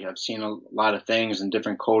tremendously. I've seen a lot of things in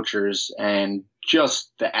different cultures, and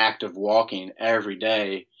just the act of walking every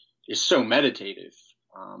day is so meditative.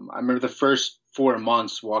 I remember the first 4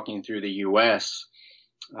 months walking through the U.S.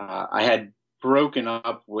 I had broken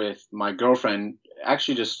up with my girlfriend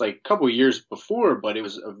actually just like a couple of years before, but it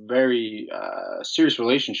was a very serious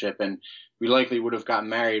relationship, and we likely would have gotten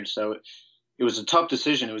married. So it was a tough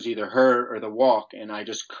decision. It was either her or the walk, and I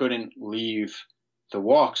just couldn't leave the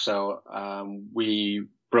walk. So we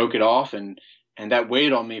broke it off, and that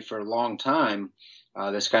weighed on me for a long time.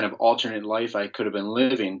 This kind of alternate life I could have been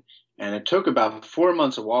living, and it took about 4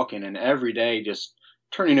 months of walking, and every day just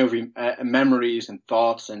turning over memories and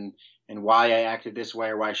thoughts, and why I acted this way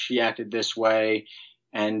or why she acted this way,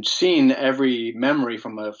 and seeing every memory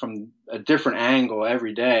from a different angle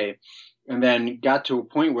every day, and then got to a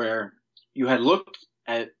point where you had looked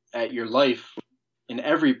at your life in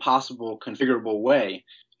every possible configurable way.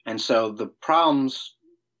 And so the problems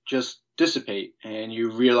just dissipate and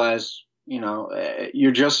you realize,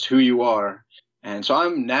 you're just who you are. And so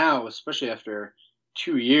I'm now, especially after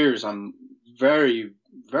 2 years, I'm very,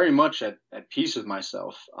 very much at peace with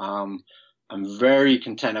myself. I'm very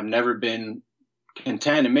content. I've never been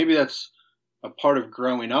content. And maybe that's a part of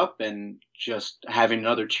growing up and just having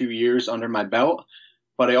another 2 years under my belt.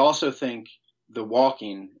 But I also think the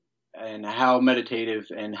walking and how meditative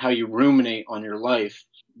and how you ruminate on your life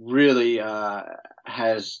really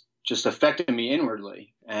has just affected me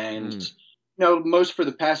inwardly. And, most for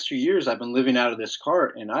the past 2 years, I've been living out of this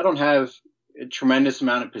cart, and I don't have a tremendous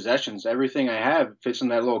amount of possessions. Everything I have fits in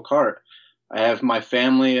that little cart. I have my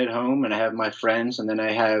family at home, and I have my friends, and then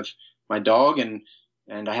I have my dog, and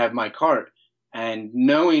I have my cart. And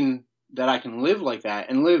knowing that I can live like that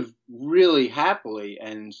and live really happily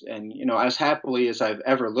and as happily as I've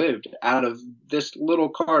ever lived out of this little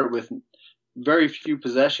cart with very few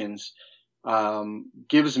possessions,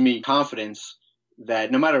 gives me confidence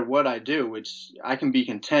that no matter what I do, I can be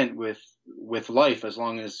content with life as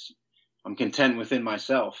long as I'm content within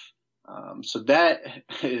myself. So that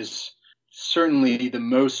is certainly the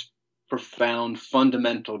most profound,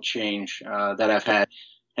 fundamental change that I've had,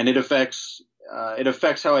 and it affects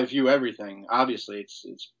how I view everything. Obviously,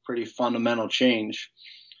 it's pretty fundamental change.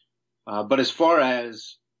 But as far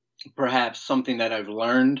as perhaps something that I've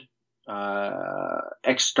learned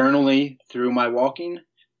externally through my walking,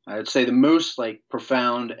 I would say the most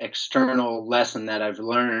profound external lesson that I've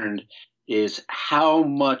learned is how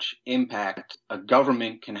much impact a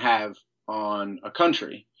government can have on a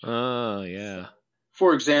country. Oh, yeah.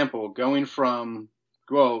 for example, prime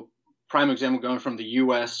example, going from the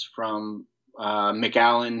U.S. from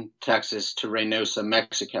McAllen, Texas to Reynosa,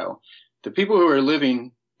 Mexico. The people who are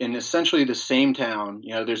living in essentially the same town,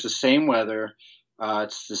 there's the same weather,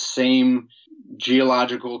 it's the same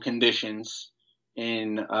geological conditions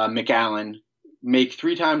in McAllen, make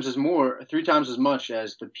three times as much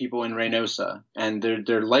as the people in Reynosa, and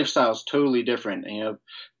their lifestyle is totally different.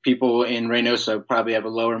 People in Reynosa probably have a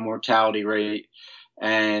lower mortality rate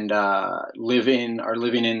and are living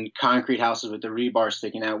in concrete houses with the rebar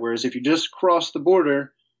sticking out. Whereas if you just cross the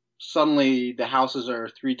border, suddenly the houses are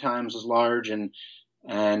three times as large, and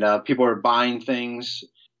people are buying things.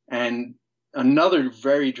 And another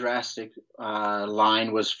very drastic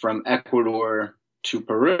line was from Ecuador to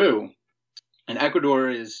Peru. And Ecuador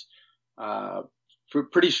is a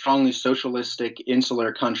pretty strongly socialistic,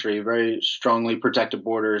 insular country, very strongly protected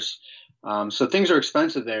borders. So things are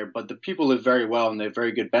expensive there, but the people live very well and they have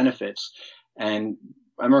very good benefits. And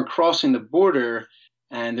I remember crossing the border,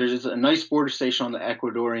 and there's a nice border station on the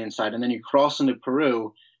Ecuadorian side, and then you cross into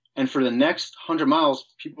Peru, and for the next 100 miles,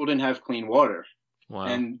 people didn't have clean water. Wow.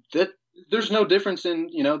 And there's no difference in,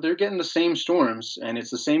 they're getting the same storms and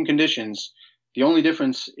it's the same conditions. The only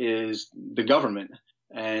difference is the government.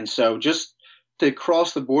 And so just to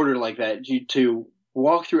cross the border like that, to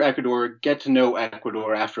walk through Ecuador, get to know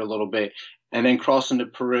Ecuador after a little bit, and then cross into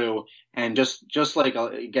Peru, and just like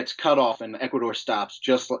it gets cut off and Ecuador stops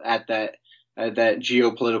just at that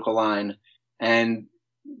geopolitical line. And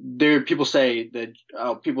there, people say that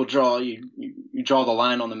people you draw the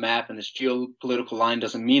line on the map, and this geopolitical line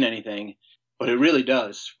doesn't mean anything, but it really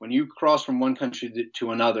does. When you cross from one country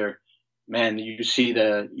to another, man, you see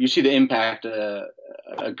the impact a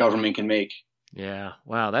government can make. Yeah,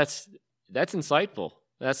 wow, that's insightful.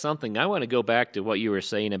 That's something. I want to go back to what you were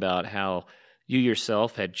saying about how you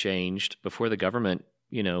yourself had changed before the government,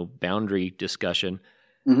 boundary discussion.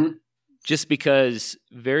 Mm-hmm. Just because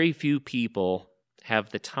very few people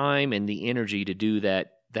have the time and the energy to do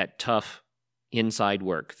that tough inside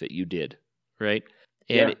work that you did, right?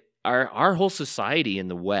 And yeah. Our whole society in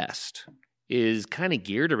the West is kind of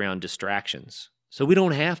geared around distractions. So we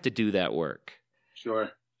don't have to do that work.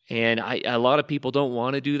 Sure. And a lot of people don't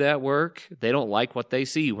want to do that work. They don't like what they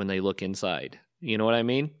see when they look inside. You know what I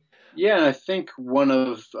mean? Yeah, and I think one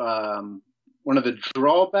of the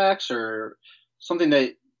drawbacks, or something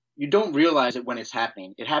that you don't realize it when it's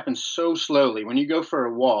happening. It happens so slowly. When you go for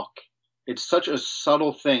a walk, it's such a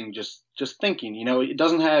subtle thing. Just thinking, it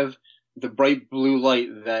doesn't have the bright blue light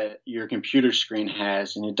that your computer screen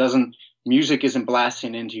has, and music isn't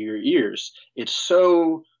blasting into your ears. It's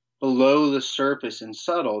so below the surface and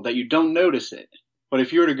subtle that you don't notice it. But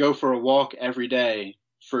if you were to go for a walk every day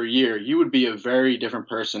for a year, you would be a very different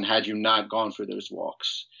person had you not gone for those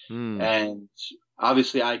walks. And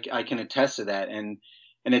obviously I can attest to that. And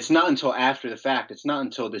it's not until after the fact, it's not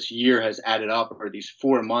until this year has added up, or these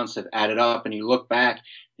 4 months have added up, and you look back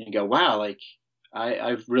and you go, wow, like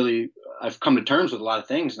I've come to terms with a lot of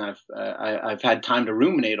things, and I've had time to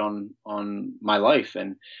ruminate on my life.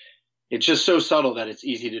 And it's just so subtle that it's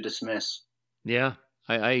easy to dismiss. Yeah,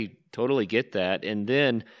 I totally get that. And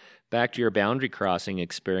then back to your boundary crossing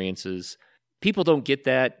experiences, people don't get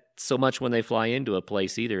that so much when they fly into a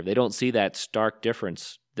place either. They don't see that stark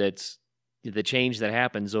difference. That's the change that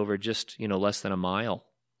happens over just, less than a mile,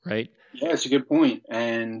 right? Yeah, it's a good point.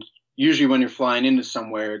 And usually when you're flying into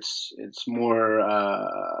somewhere, it's more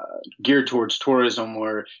geared towards tourism,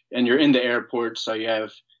 and you're in the airport, so you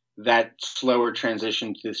have that slower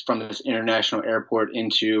transition from this international airport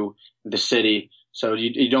into the city. So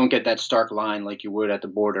you don't get that stark line like you would at the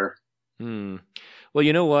border. Well,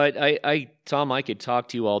 you know what? Tom, I could talk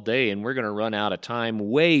to you all day, and we're going to run out of time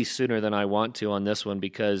way sooner than I want to on this one,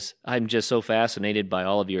 because I'm just so fascinated by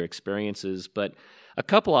all of your experiences. But a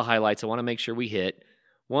couple of highlights I want to make sure we hit.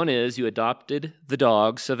 One is you adopted the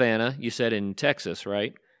dog, Savannah, you said in Texas,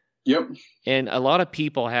 right? Yep. And a lot of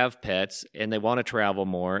people have pets, and they want to travel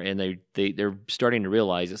more, and they're starting to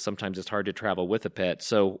realize that sometimes it's hard to travel with a pet.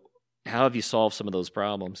 So how have you solved some of those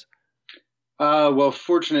problems? Well,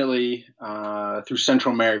 fortunately, through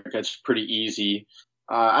Central America, it's pretty easy.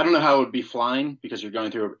 I don't know how it would be flying, because you're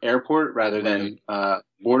going through an airport rather than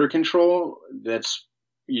border control.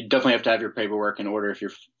 You definitely have to have your paperwork in order if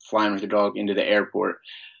you're flying with your dog into the airport,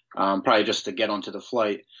 probably just to get onto the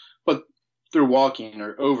flight. But through walking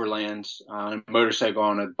or overland on a motorcycle,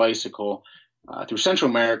 on a bicycle, through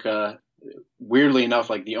Central America, weirdly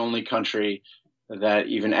enough, like the only country that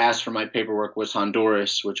even asked for my paperwork was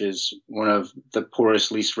Honduras, which is one of the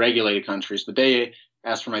poorest, least regulated countries. But they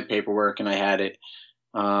asked for my paperwork and I had it.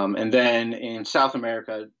 And then in South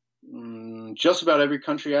America, Just about every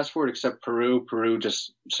country asked for it except Peru. Peru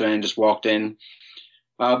just walked in.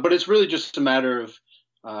 But it's really just a matter of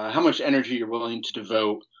how much energy you're willing to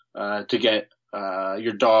devote to get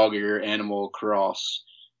your dog or your animal across.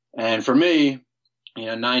 And for me,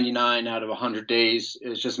 99 out of 100 days,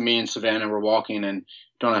 it's just me and Savannah. We're walking and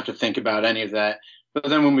don't have to think about any of that. But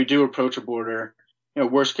then when we do approach a border,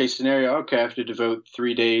 worst case scenario, okay, I have to devote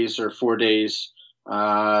 3 days or 4 days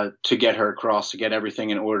to get her across, to get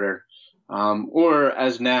everything in order. Or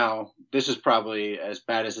as now, this is probably as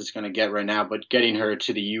bad as it's going to get right now, but getting her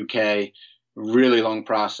to the UK, really long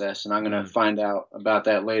process. And I'm going to find out about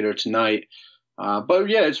that later tonight. But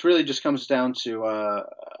yeah, it's really just comes down to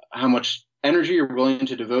how much energy you're willing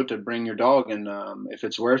to devote to bring your dog and if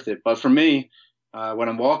it's worth it. But for me, when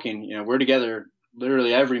I'm walking, we're together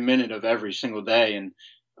literally every minute of every single day. And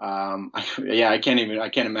I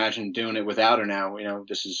can't imagine doing it without her now.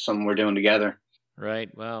 This is something we're doing together.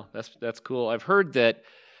 Right. Wow. That's cool. I've heard that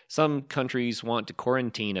some countries want to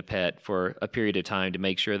quarantine a pet for a period of time to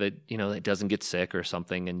make sure that, it doesn't get sick or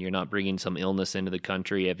something and you're not bringing some illness into the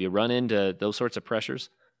country. Have you run into those sorts of pressures?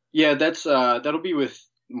 Yeah, that'll be with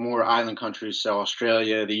more island countries. So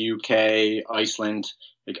Australia, the UK, Iceland.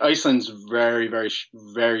 Like Iceland's very, very,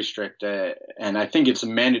 very strict. And I think it's a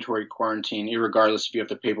mandatory quarantine, irregardless if you have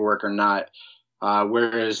the paperwork or not.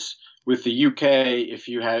 Whereas with the UK, if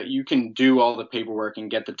you can do all the paperwork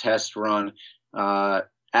and get the test run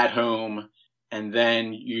at home, and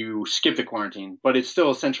then you skip the quarantine. But it's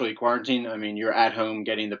still essentially quarantine. I mean, you're at home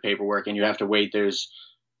getting the paperwork, and you have to wait. There's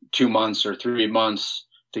 2 months or 3 months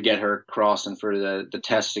to get her across and for the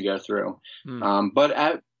test to go through.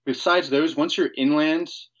 But besides those, once you're inland,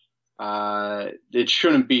 it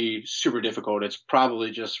shouldn't be super difficult. It's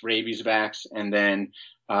probably just rabies vax and then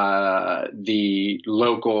the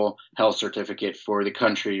local health certificate for the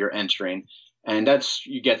country you're entering. And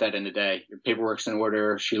you get that in a day. Your paperwork's in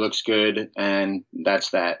order. She looks good. And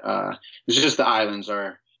that's that. It's just the islands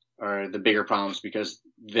are the bigger problems because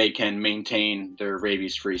they can maintain their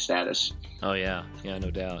rabies-free status. Oh, yeah. Yeah,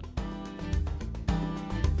 no doubt.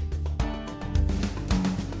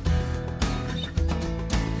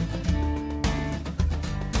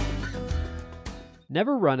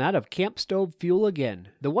 Never run out of camp stove fuel again.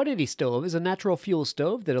 The 180 stove is a natural fuel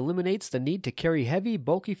stove that eliminates the need to carry heavy,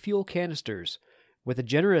 bulky fuel canisters. With a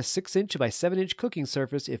generous 6-inch by 7-inch cooking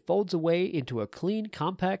surface, it folds away into a clean,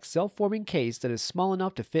 compact, self-forming case that is small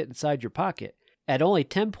enough to fit inside your pocket. At only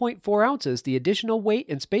 10.4 ounces, the additional weight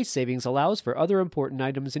and space savings allows for other important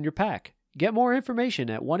items in your pack. Get more information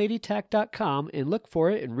at 180tac.com and look for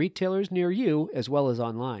it in retailers near you as well as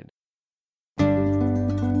online.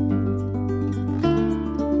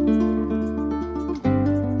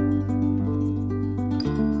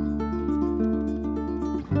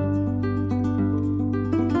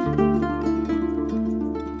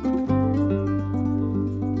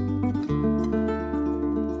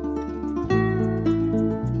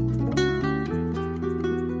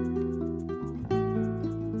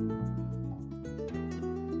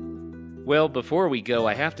 Well, before we go,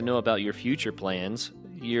 I have to know about your future plans.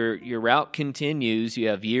 Your route continues. You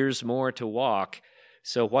have years more to walk.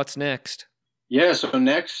 So what's next? Yeah, so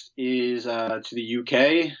next is to the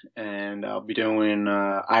UK, and I'll be doing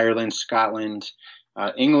Ireland, Scotland,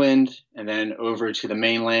 England, and then over to the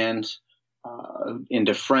mainland,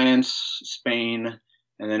 into France, Spain,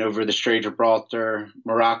 and then over the Strait of Gibraltar,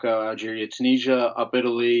 Morocco, Algeria, Tunisia, up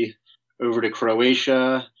Italy, over to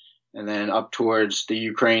Croatia, and then up towards the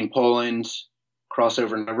Ukraine, Poland, cross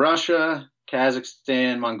over into Russia,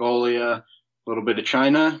 Kazakhstan, Mongolia, a little bit of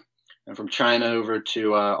China, and from China over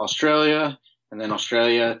to Australia, and then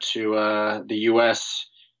Australia to the U.S.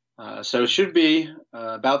 So it should be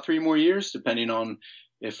about 3 more years, depending on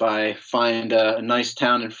if I find a nice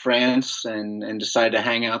town in France and decide to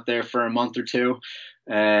hang out there for a month or two.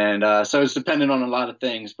 And so it's dependent on a lot of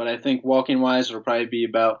things. But I think walking-wise, it'll probably be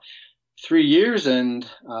about 3 years. And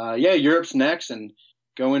Europe's next. And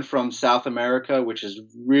going from South America, which is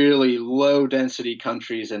really low-density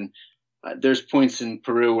countries, and there's points in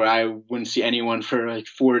Peru where I wouldn't see anyone for like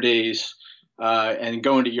 4 days. And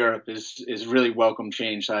going to Europe is really welcome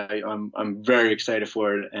change. I'm very excited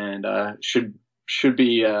for it, and should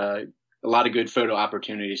be a lot of good photo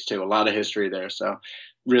opportunities too. A lot of history there, so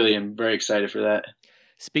really am very excited for that.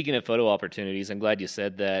 Speaking of photo opportunities, I'm glad you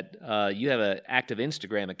said that. You have an active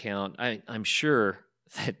Instagram account. I'm sure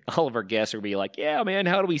that all of our guests are going to be like, "Yeah, man,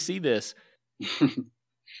 how do we see this?"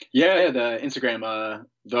 Yeah, the Instagram,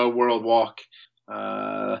 The World Walk,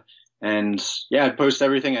 and yeah, I post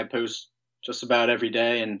everything. I post just about every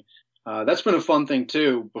day. And that's been a fun thing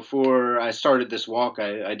too. Before I started this walk,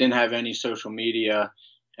 I didn't have any social media,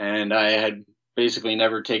 and I had basically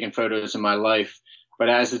never taken photos in my life. But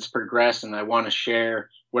as it's progressed and I want to share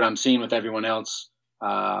what I'm seeing with everyone else,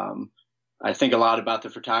 I think a lot about the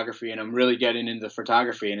photography, and I'm really getting into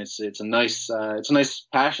photography, and it's a nice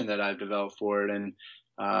passion that I've developed for it, and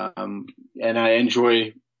I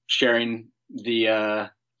enjoy sharing the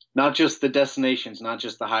not just the destinations, not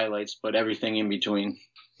just the highlights, but everything in between.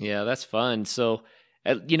 Yeah, that's fun. So,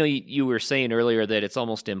 you were saying earlier that it's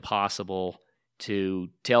almost impossible to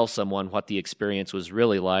tell someone what the experience was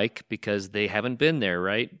really like because they haven't been there,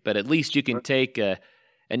 right? But at least you can take an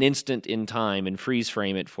instant in time and freeze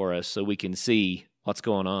frame it for us so we can see what's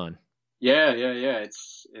going on. Yeah.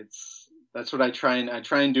 It's that's what I try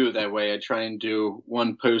and do it that way. I try and do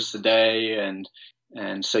one post a day,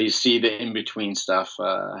 and so you see the in between stuff.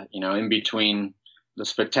 In between the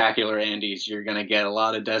spectacular Andes, you're going to get a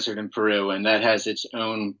lot of desert in Peru, and that has its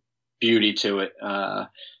own beauty to it.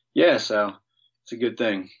 So it's a good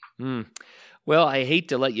thing. Well, I hate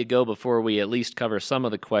to let you go before we at least cover some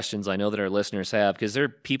of the questions I know that our listeners have, because there are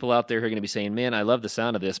people out there who are going to be saying, man, I love the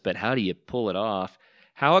sound of this, but how do you pull it off?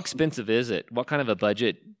 How expensive is it? What kind of a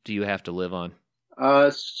budget do you have to live on?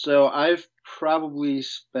 So I've probably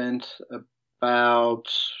spent about,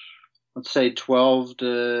 let's say, $12,000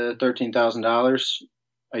 to $13,000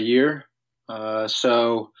 a year.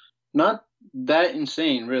 So not that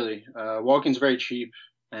insane, really. Walking's very cheap,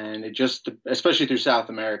 and it just, especially through South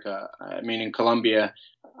America. I mean, in Colombia,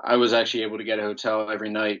 I was actually able to get a hotel every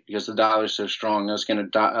night because the dollar's so strong. I was getting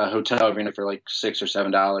a hotel every night for like $6 or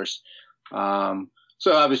 $7.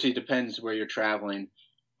 So obviously it depends where you're traveling,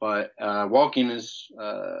 but walking is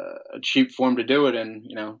a cheap form to do it, and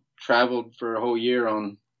traveled for a whole year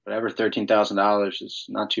on whatever $13,000 is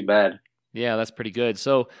not too bad. Yeah, that's pretty good.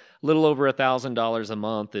 So a little over $1,000 a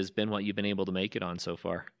month has been what you've been able to make it on so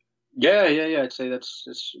far. Yeah. I'd say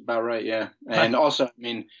that's about right. Yeah, and also, I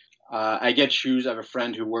mean, I get shoes. I have a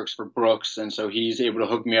friend who works for Brooks, and so he's able to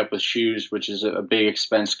hook me up with shoes, which is a big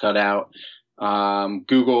expense cut out.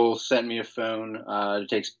 Google sent me a phone to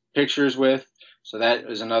take pictures with, so that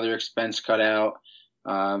is another expense cut out.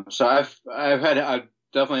 So I've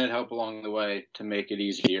definitely had help along the way to make it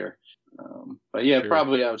easier. But yeah, sure.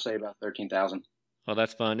 Probably I would say about 13,000. Well,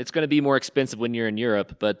 that's fun. It's going to be more expensive when you're in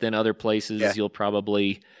Europe, but then other places you'll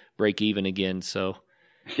probably break even again. So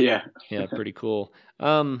yeah, pretty cool.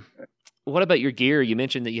 What about your gear? You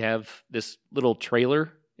mentioned that you have this little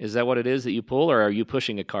trailer. Is that what it is that you pull, or are you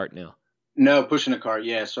pushing a cart now? No, pushing a cart.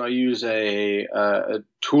 Yeah. So I use a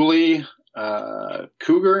Thule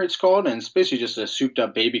Cougar, it's called, and it's basically just a souped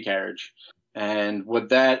up baby carriage. And what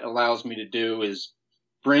that allows me to do is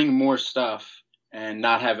bring more stuff and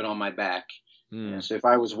not have it on my back. So if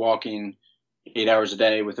I was walking 8 hours a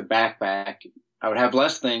day with a backpack, I would have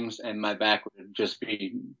less things and my back would just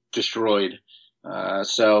be destroyed.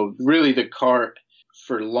 So really the cart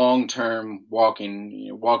for long-term walking,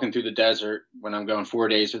 walking through the desert when I'm going 4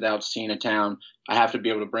 days without seeing a town, I have to be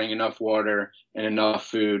able to bring enough water and enough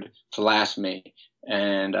food to last me.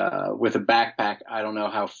 And with a backpack, I don't know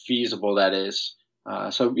how feasible that is.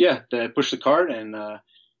 So yeah, I push the cart, and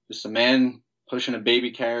just a man pushing a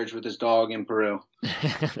baby carriage with his dog in Peru.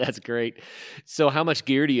 That's great. So how much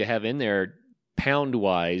gear do you have in there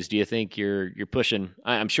pound-wise? Do you think you're pushing?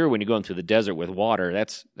 I'm sure when you're going through the desert with water,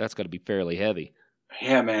 that's got to be fairly heavy.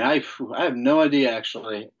 Yeah, man, I have no idea,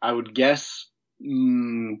 actually. I would guess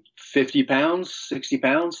 50 pounds, 60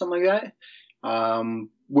 pounds, something like that.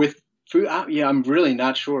 With food, I'm really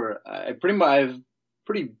not sure. I have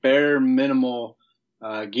pretty bare minimal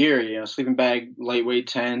gear, sleeping bag, lightweight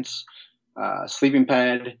tents, sleeping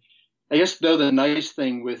pad. I guess, though, the nice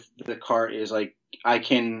thing with the cart is, like, I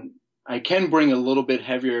can bring a little bit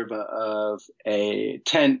heavier of a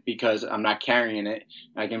tent because I'm not carrying it.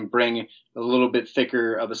 I can bring a little bit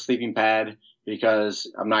thicker of a sleeping pad because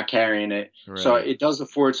I'm not carrying it. Right. So it does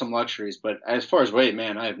afford some luxuries. But as far as weight,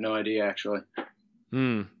 man, I have no idea, actually.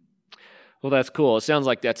 Well, that's cool. It sounds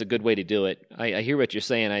like that's a good way to do it. I hear what you're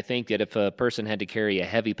saying. I think that if a person had to carry a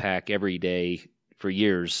heavy pack every day for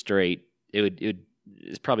years straight,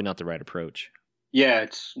 it's probably not the right approach. Yeah,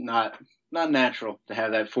 it's not natural to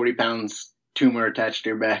have that 40 pounds tumor attached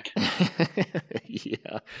to your back.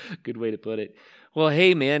 Yeah, good way to put it. Well,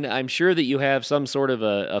 hey, man, I'm sure that you have some sort of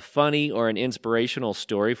a funny or an inspirational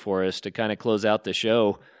story for us to kind of close out the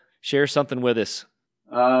show. Share something with us.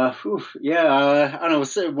 I don't know.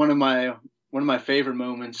 Say one of my favorite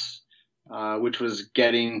moments, which was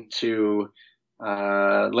getting to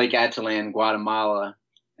Lake Atitlan, Guatemala.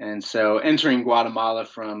 And so entering Guatemala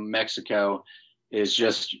from Mexico is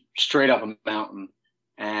just straight up a mountain.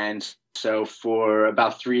 And so for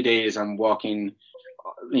about 3 days, I'm walking,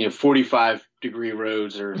 45 degree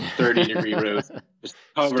roads or 30-degree roads, just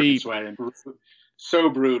covered in sweat and so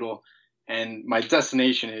brutal. And my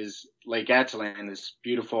destination is Lake Atlan, this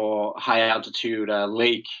beautiful high altitude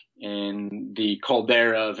lake in the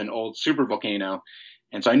caldera of an old supervolcano.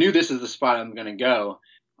 And so I knew this is the spot I'm going to go.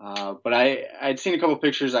 But I'd seen a couple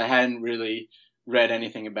pictures. I hadn't really read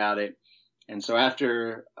anything about it. And so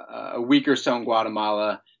after a week or so in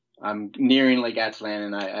Guatemala, I'm nearing Lake Atlan,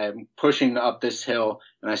 and I'm pushing up this hill,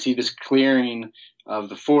 and I see this clearing of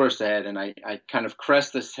the forest ahead, and I kind of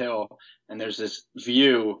crest this hill, and there's this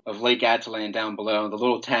view of Lake Atlan down below, the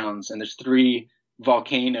little towns, and there's 3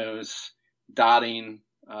 volcanoes dotting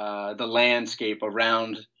the landscape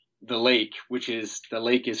around the lake, the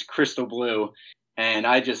lake is crystal blue. And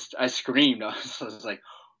I screamed. I was like,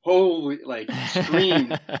 holy, like,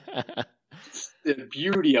 screamed. The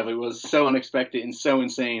beauty of it was so unexpected and so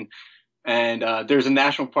insane. And there's a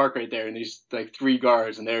national park right there, and these like 3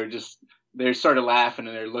 guards, and they started laughing,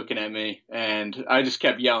 and they're looking at me, and I just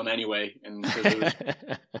kept yelling anyway, and because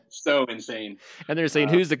it was so insane. And they're saying,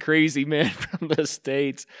 "Who's the crazy man from the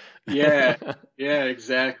States?" Yeah,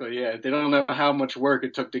 exactly. Yeah, they don't know how much work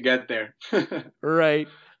it took to get there. Right.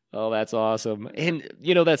 Oh, that's awesome. And,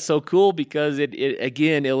 that's so cool because it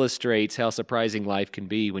again illustrates how surprising life can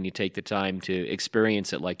be when you take the time to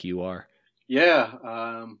experience it like you are.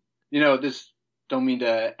 Yeah. This don't mean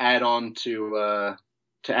to add on to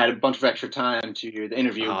add a bunch of extra time to the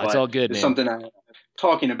interview. Oh, it's all good, man. Something I was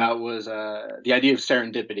talking about was the idea of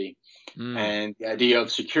serendipity and the idea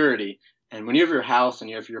of security. And when you have your house and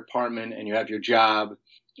you have your apartment and you have your job,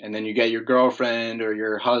 and then you get your girlfriend or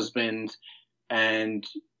your husband, and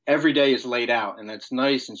every day is laid out, and that's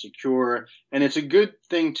nice and secure. And it's a good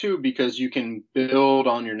thing too, because you can build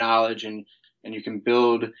on your knowledge and you can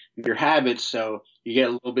build your habits. So you get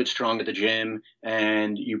a little bit strong at the gym,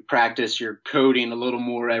 and you practice your coding a little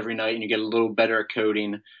more every night, and you get a little better at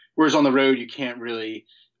coding. Whereas on the road, you can't really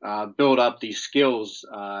build up these skills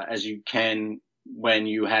as you can when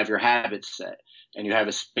you have your habits set and you have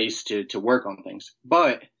a space to work on things.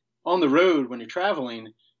 But on the road, when you're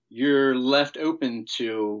traveling, you're left open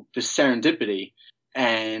to the serendipity,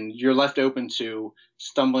 and you're left open to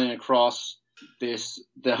stumbling across this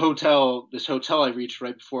hotel I reached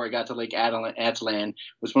right before I got to Lake Atlan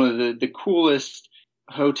was one of the coolest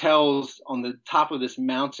hotels on the top of this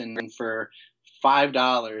mountain for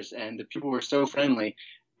 $5, and the people were so friendly.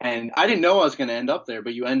 And I didn't know I was going to end up there,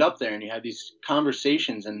 but you end up there and you have these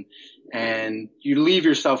conversations, and you leave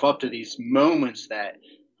yourself up to these moments that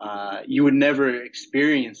you would never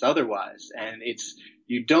experience otherwise. And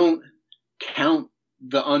you don't count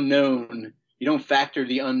the unknown. You don't factor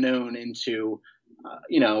the unknown into, I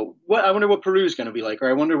wonder what Peru is going to be like, or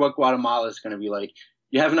I wonder what Guatemala is going to be like.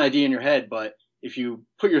 You have an idea in your head, but if you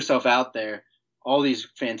put yourself out there, all these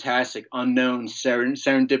fantastic, unknown,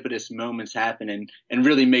 serendipitous moments happen and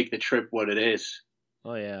really make the trip what it is.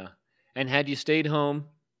 Oh, yeah. And had you stayed home,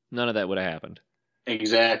 none of that would have happened.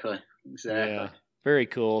 Exactly. Yeah. Very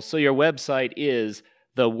cool. So your website is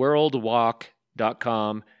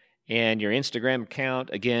theworldwalk.com, and your Instagram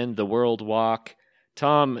account, again, The World Walk.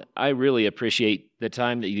 Tom, I really appreciate the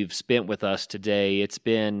time that you've spent with us today. It's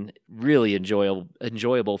been really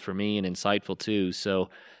enjoyable for me and insightful too. So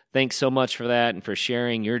thanks so much for that and for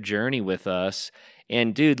sharing your journey with us.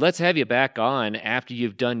 And dude, let's have you back on after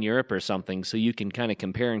you've done Europe or something so you can kind of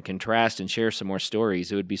compare and contrast and share some more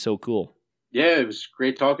stories. It would be so cool. Yeah, it was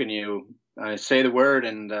great talking to you. I say the word,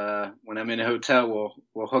 and when I'm in a hotel,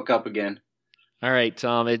 we'll hook up again. All right,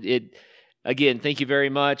 Tom. Again, thank you very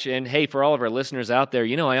much. And hey, for all of our listeners out there,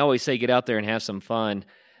 I always say get out there and have some fun.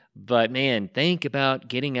 But man, think about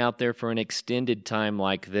getting out there for an extended time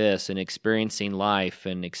like this and experiencing life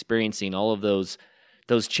and experiencing all of those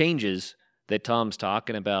changes that Tom's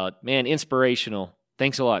talking about. Man, inspirational.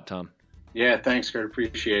 Thanks a lot, Tom. Yeah, thanks, Kurt.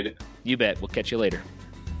 Appreciate it. You bet. We'll catch you later.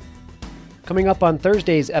 Coming up on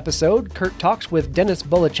Thursday's episode, Kurt talks with Dennis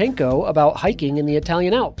Bulachenko about hiking in the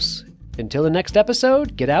Italian Alps. Until the next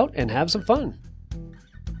episode, get out and have some fun.